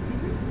can?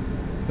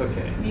 Mm-hmm.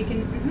 Okay. You can,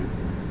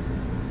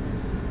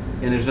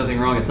 And there's nothing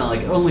wrong. It's not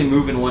like only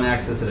move in one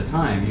axis at a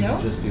time. You can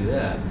just do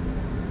that.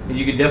 And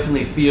you can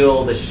definitely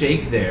feel the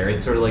shake there.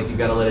 It's sort of like you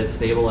got to let it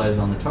stabilize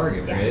on the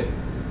target, right?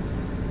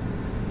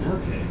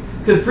 Okay.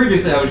 Because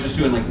previously I was just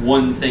doing like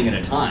one thing at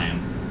a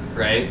time,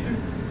 right?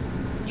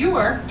 You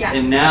were, yes.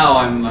 And now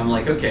I'm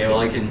like, okay, well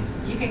I can.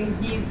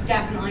 You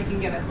definitely can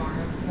give it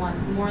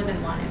more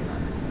than one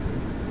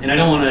input. And I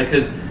don't want to,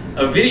 because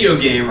a video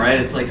game, right?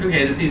 It's like,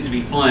 okay, this needs to be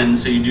fun,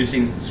 so you do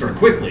things sort of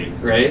quickly,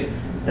 right?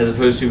 As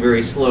opposed to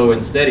very slow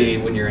and steady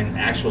when you're in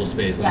actual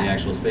space on the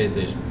actual space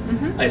station.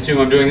 I assume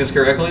I'm doing this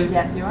correctly?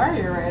 Yes, you are.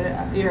 You're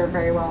right. You're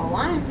very well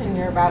aligned, and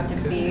you're about to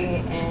be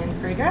in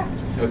free drift.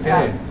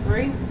 Okay.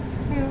 3, 2,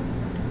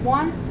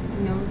 1,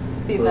 and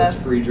you'll see so that's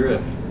free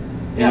drift.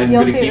 And Yep, I'm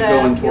going to keep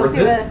going towards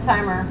it? You'll see the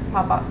timer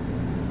pop up.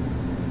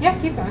 Yeah,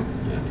 keep going.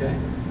 Okay.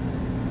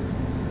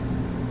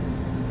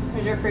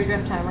 There's your free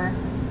drift timer.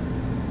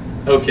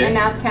 Okay. And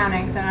now it's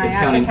counting, so now It's you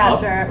have to counting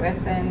up? capture it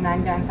within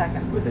 99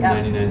 seconds. Within Yep.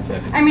 99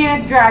 seconds. I mean,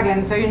 it's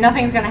Dragon, so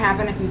nothing's going to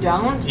happen if you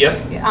don't.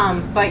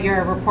 Yep. But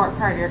your report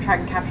card, your track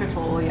and capture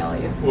tool will yell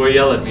at you. Will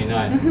yell at me,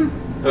 nice.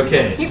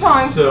 Okay, Keep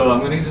going. so I'm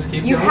going to just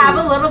keep You going. have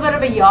a little bit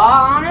of a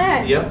yaw on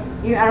it. Yep.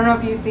 I don't know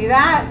if you see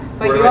that,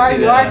 but Where you do I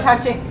see are that?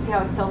 touching. See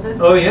how it's tilted?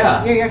 Oh,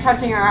 yeah. You're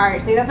touching your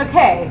arch. See, that's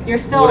okay. You're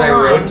still Would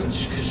aligned.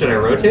 Should I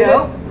rotate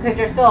Nope, it? because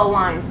you're still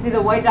aligned. See, the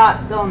white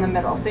dot's still in the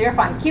middle, so you're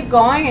fine. Keep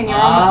going, and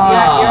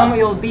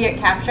you'll be at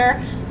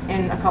capture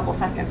in a couple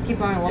seconds. Keep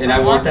going a little bit more.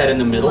 And I want that in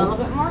the middle? A little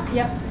bit more.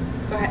 Yep.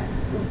 Go ahead.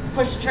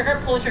 Push the trigger.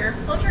 Pull the trigger.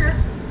 Pull the trigger.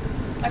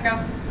 Let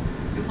go.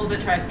 You pulled it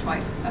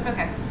twice. That's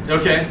okay.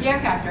 Okay. You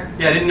have capture.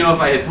 Yeah, I didn't know if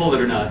I had pulled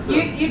it or not. So.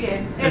 You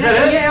did. Is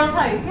that it? Yeah, it'll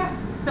tell you. Yeah.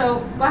 So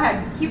go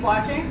ahead. Keep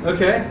watching.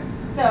 Okay.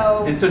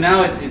 So. And so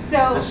now it's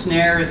the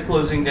snare is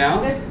closing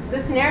down.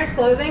 The snare is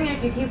closing.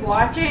 If you keep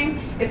watching,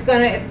 it's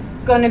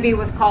gonna be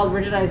what's called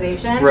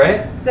rigidization.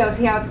 Right. So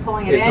see how it's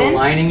pulling it in. It's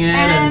aligning it.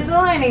 And it's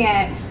aligning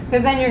it.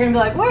 Because then you're gonna be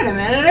like, wait a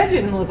minute, it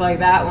didn't look like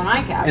that when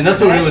I captured it. And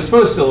that's what it was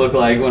supposed to look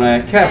like when I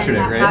captured and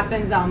it, right? That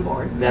happens on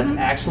board. That's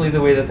actually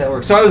the way that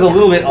works. So I was a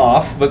little bit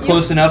off, but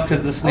close enough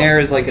because the snare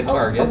is like a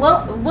target. A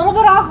little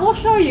bit off. We'll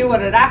show you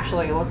what it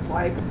actually looked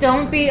like.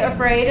 Don't be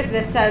afraid if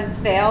this says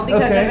fail,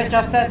 because if it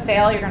just says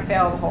fail, you're gonna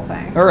fail the whole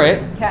thing. All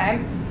right.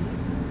 Okay.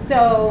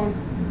 So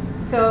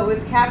it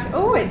was captured.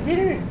 Oh, it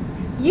didn't.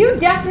 You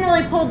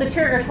definitely pulled the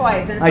trigger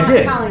twice, and it's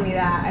not telling me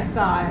that. I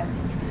saw it.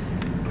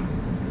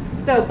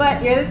 So,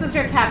 but this is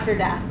your capture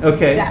depth.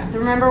 Okay. Depth.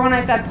 Remember when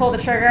I said pull the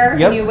trigger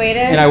and you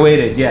waited? And I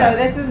waited, yeah. So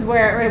this is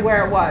where it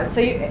was. So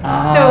so if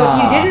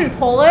you didn't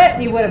pull it,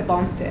 you would have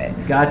bumped it.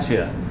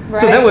 Gotcha.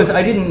 Right? So that was,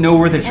 I didn't know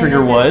where the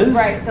trigger was.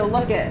 Right, so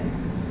look it.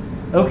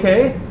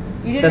 Okay.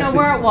 You didn't know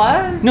where it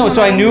was? No,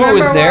 so I knew it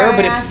was there,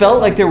 but it felt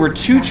like there were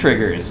two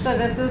triggers. So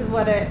this is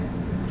what it...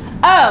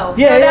 Oh,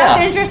 so that's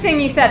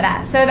interesting you said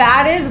that. So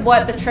that is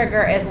what the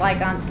trigger is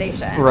like on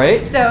station.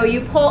 Right. So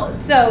you pull,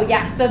 so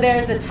yes, so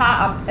there's a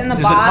top and the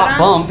bottom. There's a top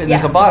bump and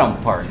there's a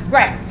bottom part.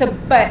 Right,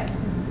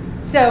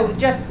 so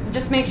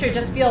just make sure,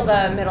 just feel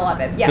the middle of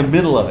it. Yes. The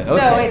middle of it,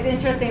 okay. So it's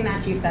interesting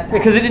that you said that.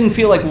 Because it didn't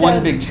feel like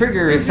one big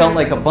trigger, it felt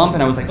like a bump,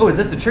 and I was like, oh, is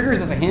this the trigger, is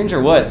this a hinge,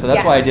 or what? So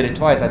that's why I did it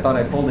twice. I thought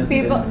I pulled it.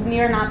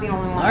 You're not the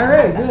only one. All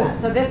right, good.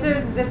 So this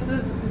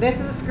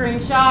is a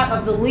screenshot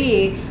of the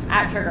lead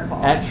at trigger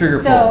pull. At trigger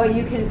pull. So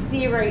you can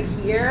see right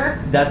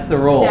here. That's the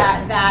roll.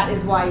 That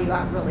is why you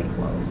got really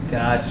close.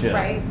 Gotcha.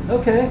 Right?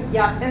 Okay.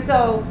 Yeah, and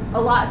so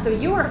so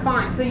you were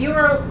fine. So you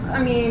were,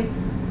 I mean,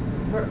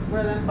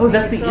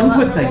 that's the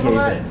inputs I gave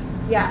it.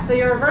 Yeah, so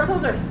your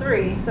reversals are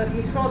 3. So if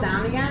you scroll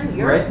down again, I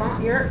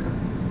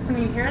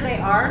mean, here they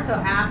are. So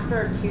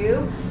after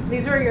 2,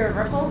 these were your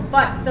reversals.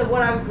 But so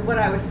what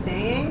I was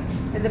saying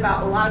is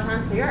about a lot of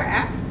times, so your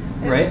X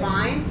is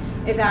fine.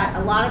 Is that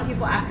a lot of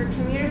people after 2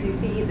 meters, you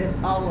see this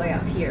all the way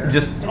up here.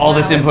 Just all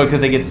this input because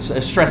they get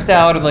stressed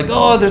out and like,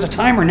 oh, there's a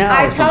timer now.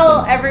 I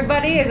tell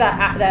everybody is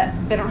that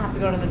they don't have to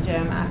go to the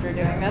gym after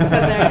doing this because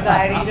their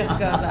anxiety just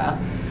goes up.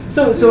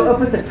 So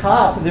up at the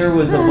top there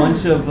was a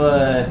bunch of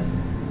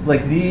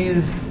like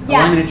these.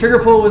 Alignment at trigger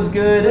pull was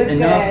good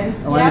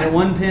enough. Alignment at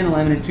 1 pin,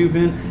 alignment at 2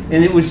 pin,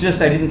 and it was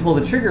just I didn't pull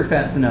the trigger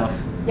fast enough.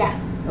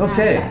 Yes.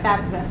 Okay.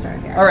 That's this right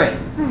here. All right.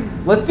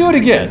 Let's do it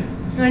again.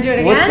 You want to do it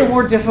again? What's the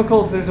more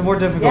difficult? There's a more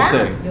difficult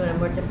thing. You want a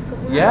more difficult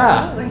one?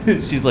 Yeah.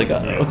 Absolutely. She's like,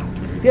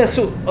 uh-oh. Yeah.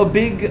 So a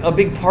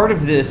big part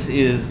of this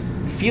is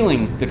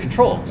feeling the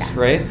controls,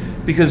 right?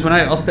 Because when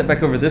I'll step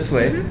back over this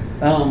way.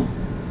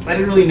 I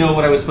didn't really know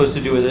what I was supposed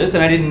to do with this,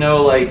 and I didn't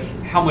know like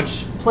how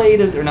much play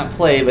does, or not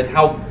play, but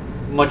how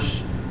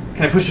much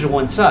can I push it to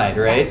one side,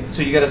 right? Yes.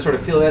 So you got to sort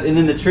of feel that, and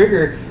then the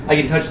trigger, I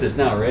can touch this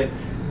now, right?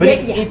 But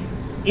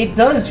it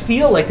does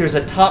feel like there's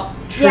a top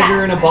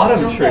trigger and a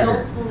bottom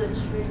trigger.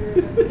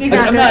 He's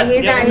not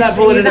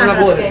pulling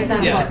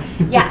it. Yeah.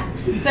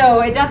 Yes. So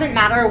it doesn't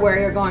matter where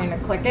you're going to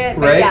click it,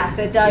 but yes,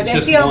 it does.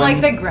 It feels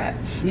like the grip.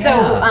 Yeah.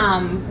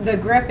 So the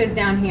grip is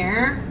down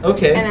here.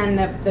 Okay. And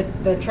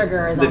then the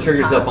trigger is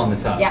trigger's up on the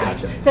top.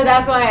 Yes. Gotcha. So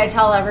that's why I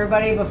tell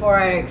everybody before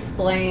I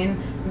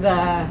explain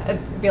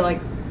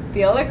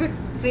feel like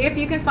see if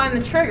you can find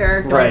the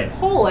trigger. Don't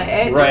pull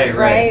it.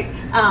 Right.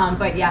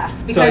 But yes,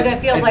 because it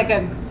feels like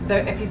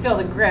if you feel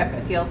the grip,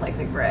 it feels like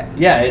the grip.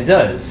 Yeah, it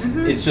does.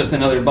 It's just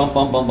another bump,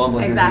 bump, bump, bump.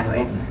 Like Exactly.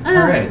 All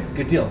right,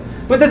 good deal.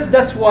 But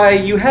that's why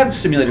you have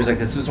simulators like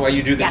this. This is why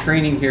you do the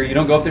training here. You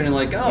don't go up there and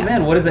like, oh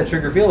man, what does that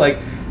trigger feel like?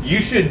 You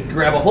should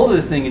grab a hold of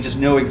this thing and just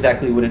know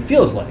exactly what it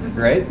feels like,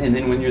 right? And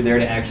then when you're there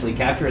to actually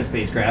capture a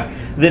spacecraft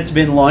that's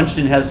been launched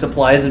and has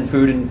supplies and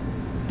food and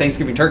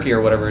Thanksgiving turkey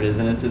or whatever it is,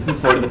 and this is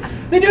part of the.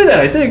 They do that,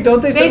 I think,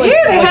 don't they? They do.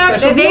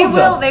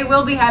 They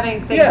will be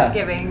having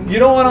Thanksgiving. You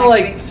don't want to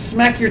like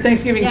smack your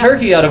Thanksgiving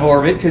turkey out of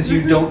orbit because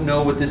you don't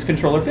know what this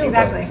controller feels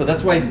like. So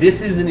that's why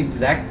this is an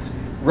exact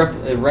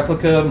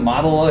replica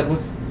model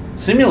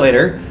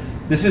simulator.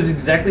 This is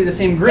exactly the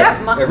same grip.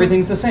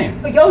 Everything's the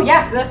same. Oh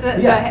yes,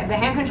 the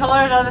hand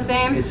controllers are the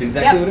same. It's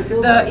exactly what it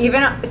feels like.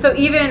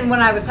 Even when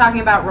I was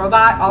talking about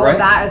robot, all of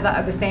that is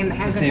the same. The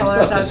hand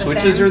controllers are the same. The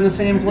switches are in the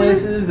same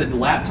places. The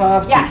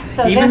laptops. Yes.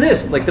 So even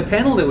this, like the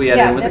panel that we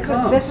had with the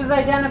comms. This is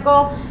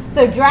identical.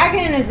 So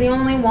Dragon is the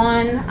only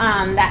one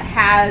that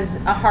has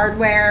a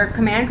hardware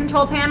command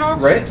control panel.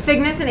 Right.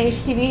 Cygnus and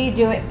HTV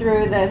do it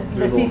through the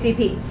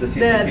CCP. The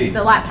CCP.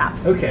 The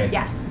laptops. Okay.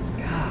 Yes.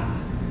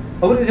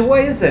 Oh, why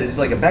is that? Is it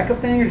like a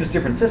backup thing, or just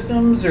different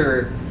systems,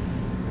 or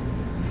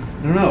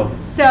I don't know.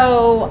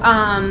 So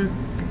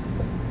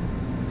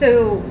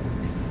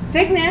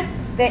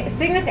Cygnus and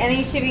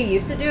HTV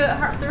used to do it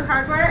through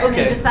hardware, and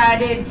they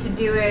decided to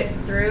do it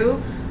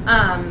through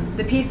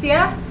the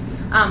PCS.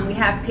 We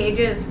have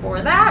pages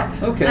for that.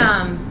 Okay.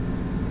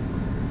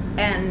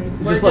 And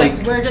we're just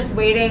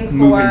waiting for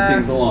moving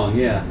things along.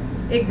 Yeah.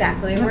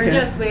 Exactly. We're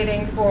just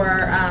waiting for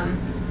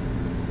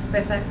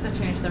SpaceX to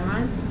change their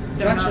minds.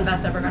 Don't know if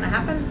that's ever going to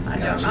happen. I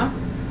don't know.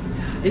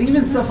 And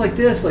even stuff like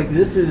this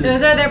is.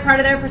 Those are part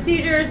of their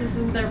procedures. This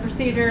is their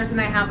procedures, and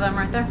they have them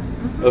right there.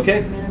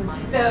 Okay.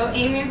 So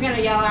Amy's going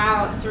to yell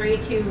out 3,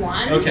 2,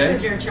 1. Okay.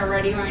 Because you're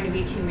already going to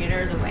be 2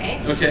 meters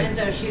away. Okay. And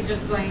so she's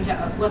just going to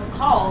what's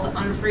called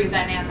unfreeze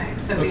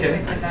dynamics. So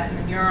basically that, and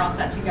then you're all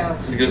set to go.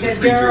 Because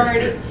you're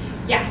already.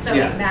 Yeah. So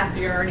you're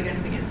already going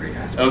to begin free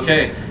drift.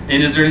 Okay.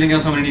 And is there anything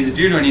else I'm going to need to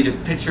do? Do I need to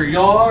pitch or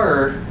yaw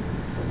or?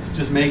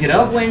 Just make it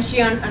up? When she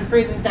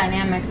unfreezes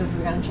dynamics, this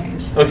is going to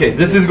change. Okay,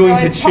 this is going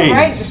to change.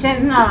 Right, the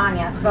send's not on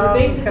yet, so we're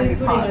basically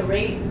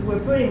we're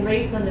putting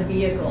rates on the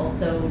vehicle,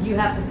 so you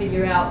have to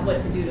figure out what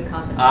to do to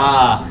compensate.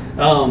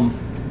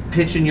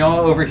 Pitch and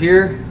yaw over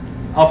here.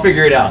 I'll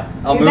figure it out.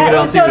 I'll move it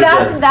out. So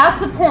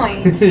that's the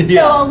point.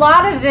 So a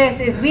lot of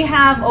this is we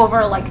have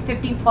over like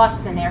 50 plus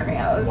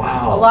scenarios.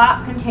 Wow. A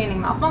lot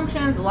containing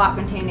malfunctions, a lot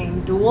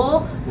containing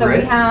dual. So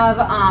we have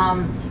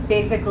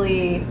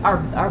basically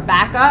our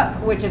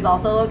backup, which is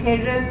also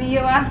located in the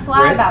US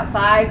lab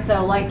outside.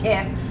 So like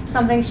if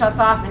something shuts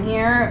off in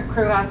here,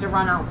 crew has to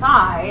run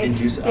outside and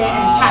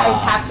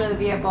capture the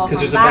vehicle. Because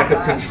there's a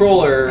backup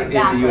controller in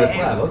the US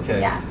lab.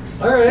 Okay. Yes.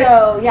 All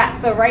right.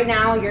 So right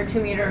now you're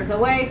 2 meters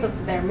away, so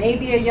there may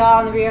be a yaw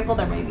in the vehicle,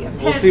 there may be a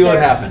pitch. We'll see what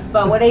happens.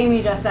 But what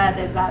Amy just said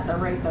is that the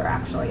rates are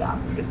actually up.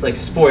 It's like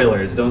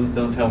spoilers. Don't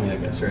tell me, I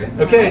guess, right?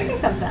 Okay. Maybe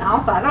something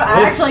else.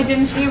 I actually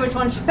didn't see which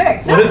one she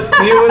picked. Let's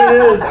see what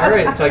it is. All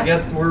right, so I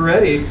guess we're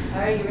ready. All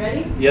right, you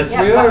ready? Yes,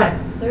 we are.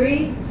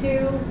 3, 2,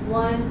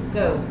 1,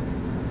 go.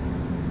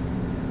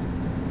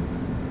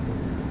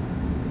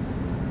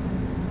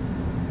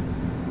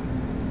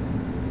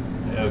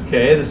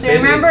 Okay, so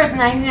remember it's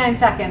 99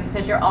 seconds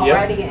because you're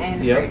already in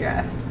free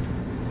drift.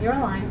 You're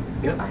aligned.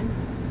 You're fine.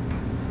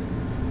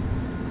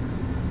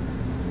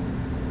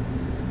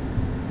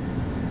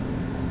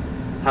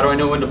 How do I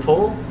know when to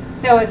pull?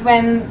 So it's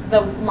when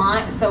the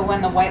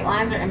white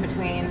lines are in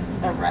between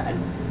the red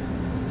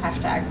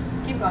hashtags.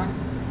 Keep going.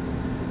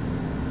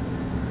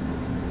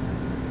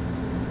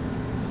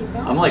 Keep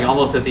going. I'm like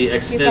almost at the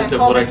extent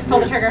of what I can do. Pull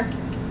the trigger.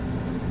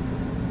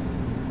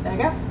 There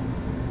you go.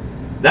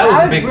 That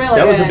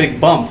was a big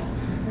bump.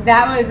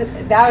 That was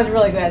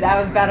really good. That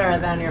was better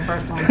than your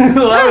first one.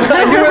 Well,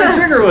 I knew where the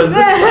trigger was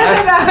this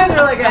time. That was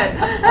really good.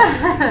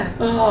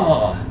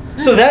 Oh.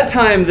 So that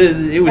time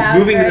it was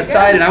moving to the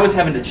side and I was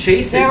having to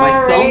chase it.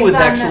 My thumb was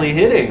actually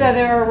hitting. So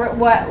there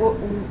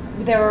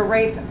were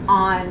rates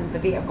on the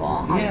vehicle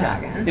on the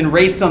Dragon. And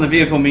rates on the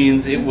vehicle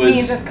means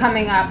it's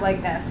coming up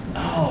like this.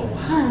 Oh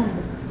wow.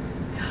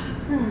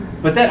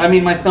 But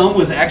my thumb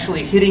was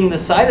actually hitting the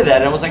side of that,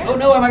 and I was like, "Oh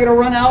no, am I going to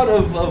run out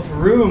of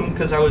room?"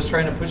 Because I was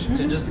trying to push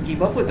it just to keep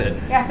up with it.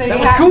 Yeah, so that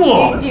was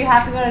cool. Do you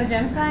have to go to the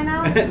gym today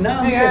now?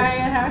 No,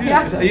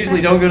 I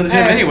usually don't go to the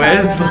gym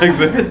anyways.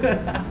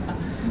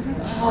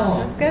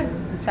 Oh, that's good.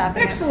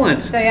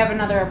 Excellent. So you have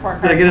another report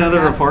card. Did I get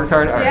another report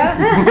card? All right.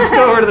 Yeah. Let's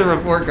go over to the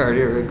report card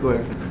here real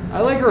quick.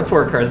 I like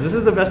report cards. This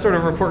is the best sort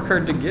of report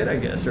card to get, I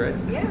guess, right?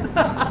 Yeah.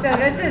 So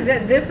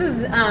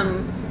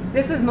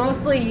this is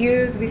mostly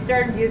used. We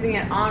started using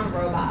it on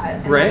robot,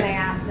 and then they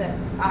asked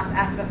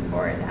us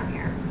for it down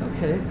here.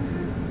 Okay.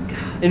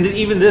 God, And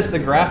even this, the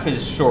graph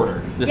is shorter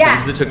this time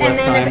Yes, because it took and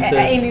less then time if, to...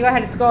 Amy, go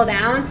ahead and scroll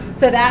down.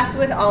 So that's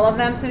with all of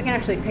them. So we can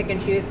actually pick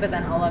and choose, but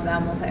then all of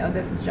them will say, oh,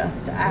 this is just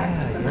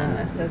X, and then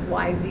this is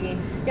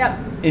YZ. Yep.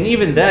 And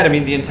even that, I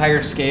mean, the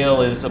entire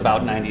scale is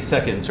about 90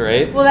 seconds,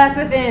 right? Well, that's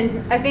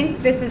within, I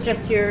think this is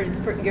just your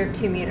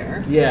 2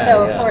 meters. Yeah,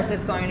 So, yeah. of course,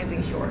 it's going to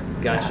be short.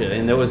 Gotcha. Yeah.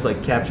 And that was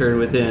like captured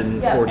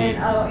within Yep, 40...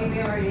 and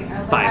Amy already, I was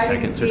like, 5 I didn't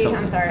seconds or see-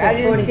 something. I'm sorry, So I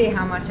didn't 40 see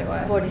how much it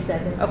was. 40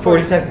 seconds. Oh,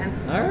 40 seconds.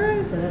 All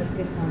right. So that's a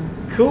good time.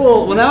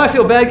 Cool. Well, now I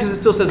feel bad because it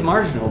still says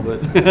marginal,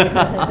 but...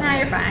 Nah,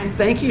 you're fine.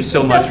 Thank you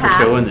so You much still for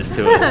showing passed. this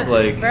to us.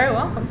 Like, Very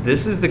welcome.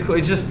 this is the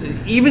just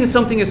even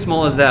something as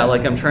small as that.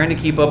 Like, I'm trying to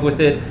keep up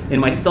with it, and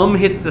my thumb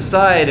hits the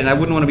side, and I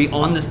wouldn't want to be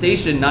on the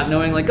station not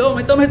knowing, like, oh,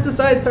 my thumb hits the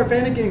side, start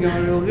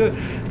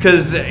panicking,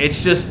 because it's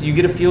just you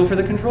get a feel for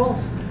the controls.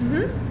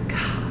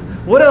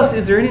 Mm-hmm. What else?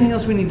 Is there anything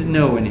else we need to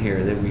know in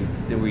here that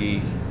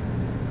we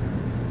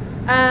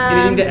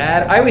anything to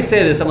add? I always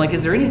say this. I'm like,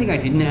 is there anything I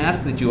didn't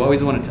ask that you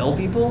always want to tell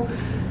people?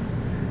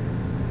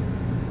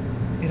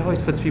 It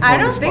always puts people I on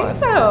the don't spot. think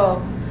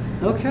so.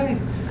 Okay.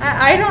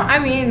 I don't, I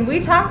mean, we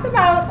talked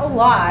about a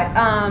lot.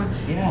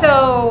 Yeah.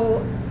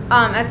 So,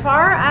 as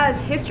far as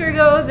history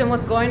goes and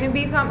what's going to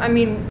become, I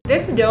mean,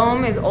 this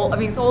dome is old, I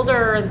mean, it's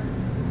older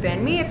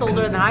than me, it's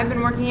older than I've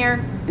been working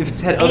here. If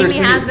it's had other, Amy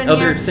has been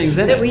other here, things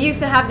in that it. we used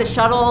to have the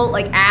shuttle,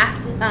 like,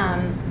 aft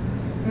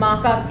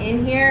mock-up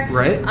in here.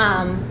 Right.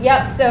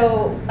 Yep,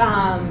 so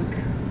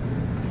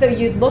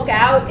you'd look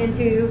out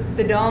into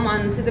the dome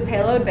onto the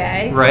payload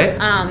bay. Right.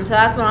 So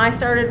that's when I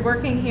started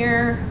working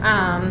here.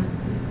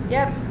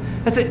 Yep.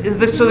 That's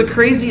it. So the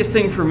craziest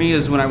thing for me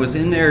is when I was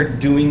in there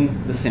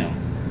doing the sim.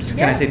 Can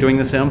I Yeah. say doing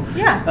the sim?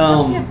 Yeah.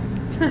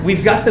 Yeah.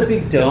 We've got the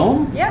big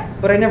dome, Yep.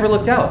 but I never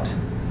looked out.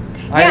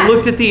 I Yes.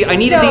 looked at I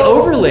needed the So,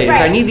 overlays.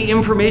 I right. need the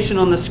information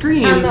on the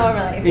screens. On the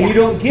overlays, and you yes.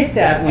 don't get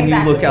that when you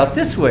look Exactly. out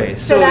this way.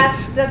 So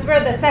it's, that's where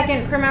the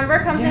second crew member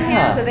comes in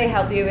Yeah. here, so they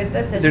help you with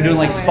this. they're doing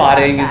like situation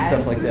spotting when and it's stuff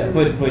outside. like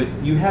that.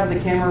 But you have the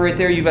camera right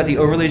there, you've got the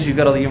overlays, you've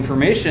got all the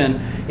information,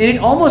 and it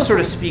almost sort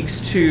of speaks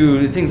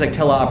to things like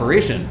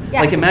teleoperation.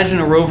 Yes. Like imagine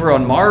a rover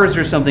on Mars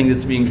or something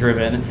that's being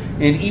driven,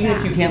 and even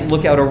if Yeah. you can't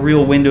look out a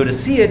real window to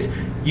see it,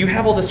 you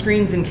have all the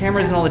screens and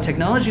cameras and all the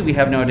technology we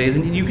have nowadays,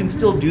 and you can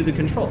still do the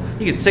control.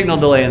 You get signal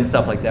delay and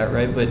stuff like that,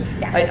 right? But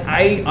Yes.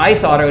 I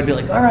thought I would be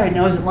like, all right,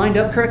 now is it lined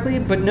up correctly?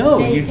 But no,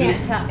 Yeah, you just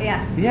can't tell. Yeah.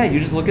 yeah, you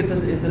just look at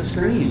the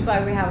screen. That's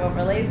why we have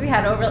overlays. We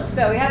had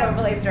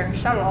overlays during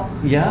shuttle.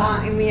 Yeah. And I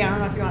don't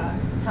know if you want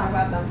to talk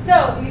about them.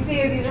 So you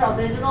see, these are all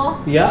digital.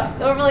 Yeah.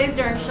 The overlays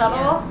during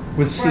shuttle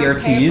With were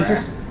CRTs or paper.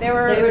 s- They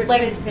were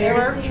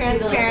transparent,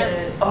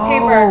 transparent Oh.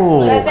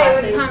 paper that they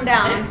Plastic. would come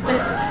down.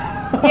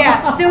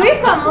 Yeah. So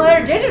we've come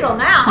they're digital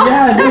now.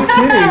 Yeah, no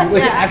kidding.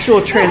 With Yeah. actual I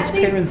think towards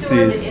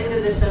transparencies. the end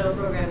of the shuttle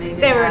program, they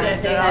They were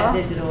had digital.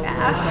 digital.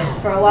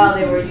 Yeah. For a while,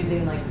 they were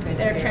using like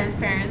They're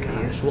transparent.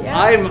 transparencies. Well,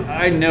 Yeah.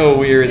 I know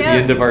we are at Yeah.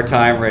 the end of our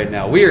time right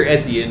now. We are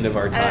at the end of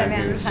our At time the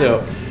end here. of So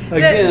time.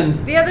 again,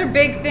 The other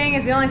big thing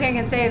is the only thing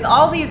I can say is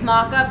all these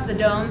mock-ups, the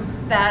domes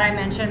that I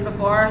mentioned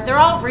before, they're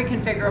all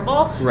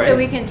reconfigurable. Right. So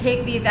we can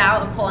take these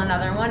out and pull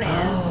another one in.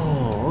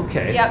 oh,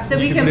 okay. Yep. So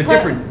You we can a put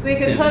different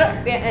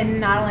sim. and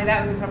not only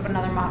that, we can put up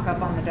another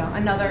mock-up on the dome.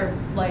 Another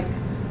like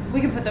we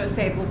could put those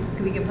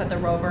we could put the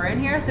rover in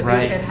here, so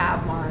Right. we could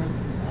have Mars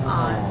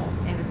on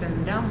Oh. in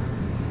the dome.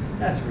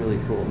 That's really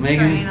cool.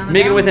 Train on the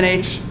Megan dome. with an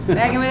H.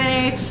 Megan with an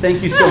H.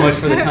 Thank you so much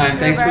for the time. You're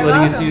Thanks for very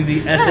letting us welcome. use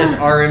the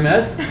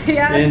SSRMS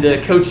Yes.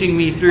 and coaching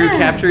me through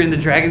capturing the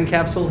Dragon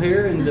capsule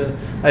here. And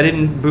I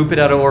didn't boop it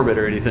out of orbit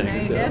or anything. No,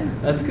 you so did.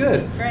 that's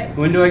good. That's great.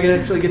 When do I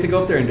actually get to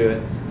go up there and do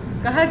it?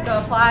 Go ahead, go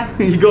apply.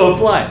 You go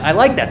apply. I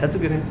like that. That's a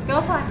good answer. Go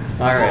apply.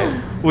 All right.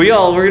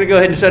 Well, we're going to go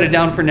ahead and shut it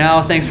down for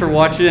now. Thanks for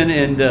watching.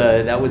 And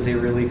that was a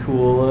really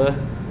cool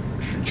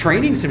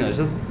training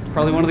simulation. That's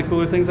probably one of the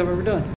cooler things I've ever done.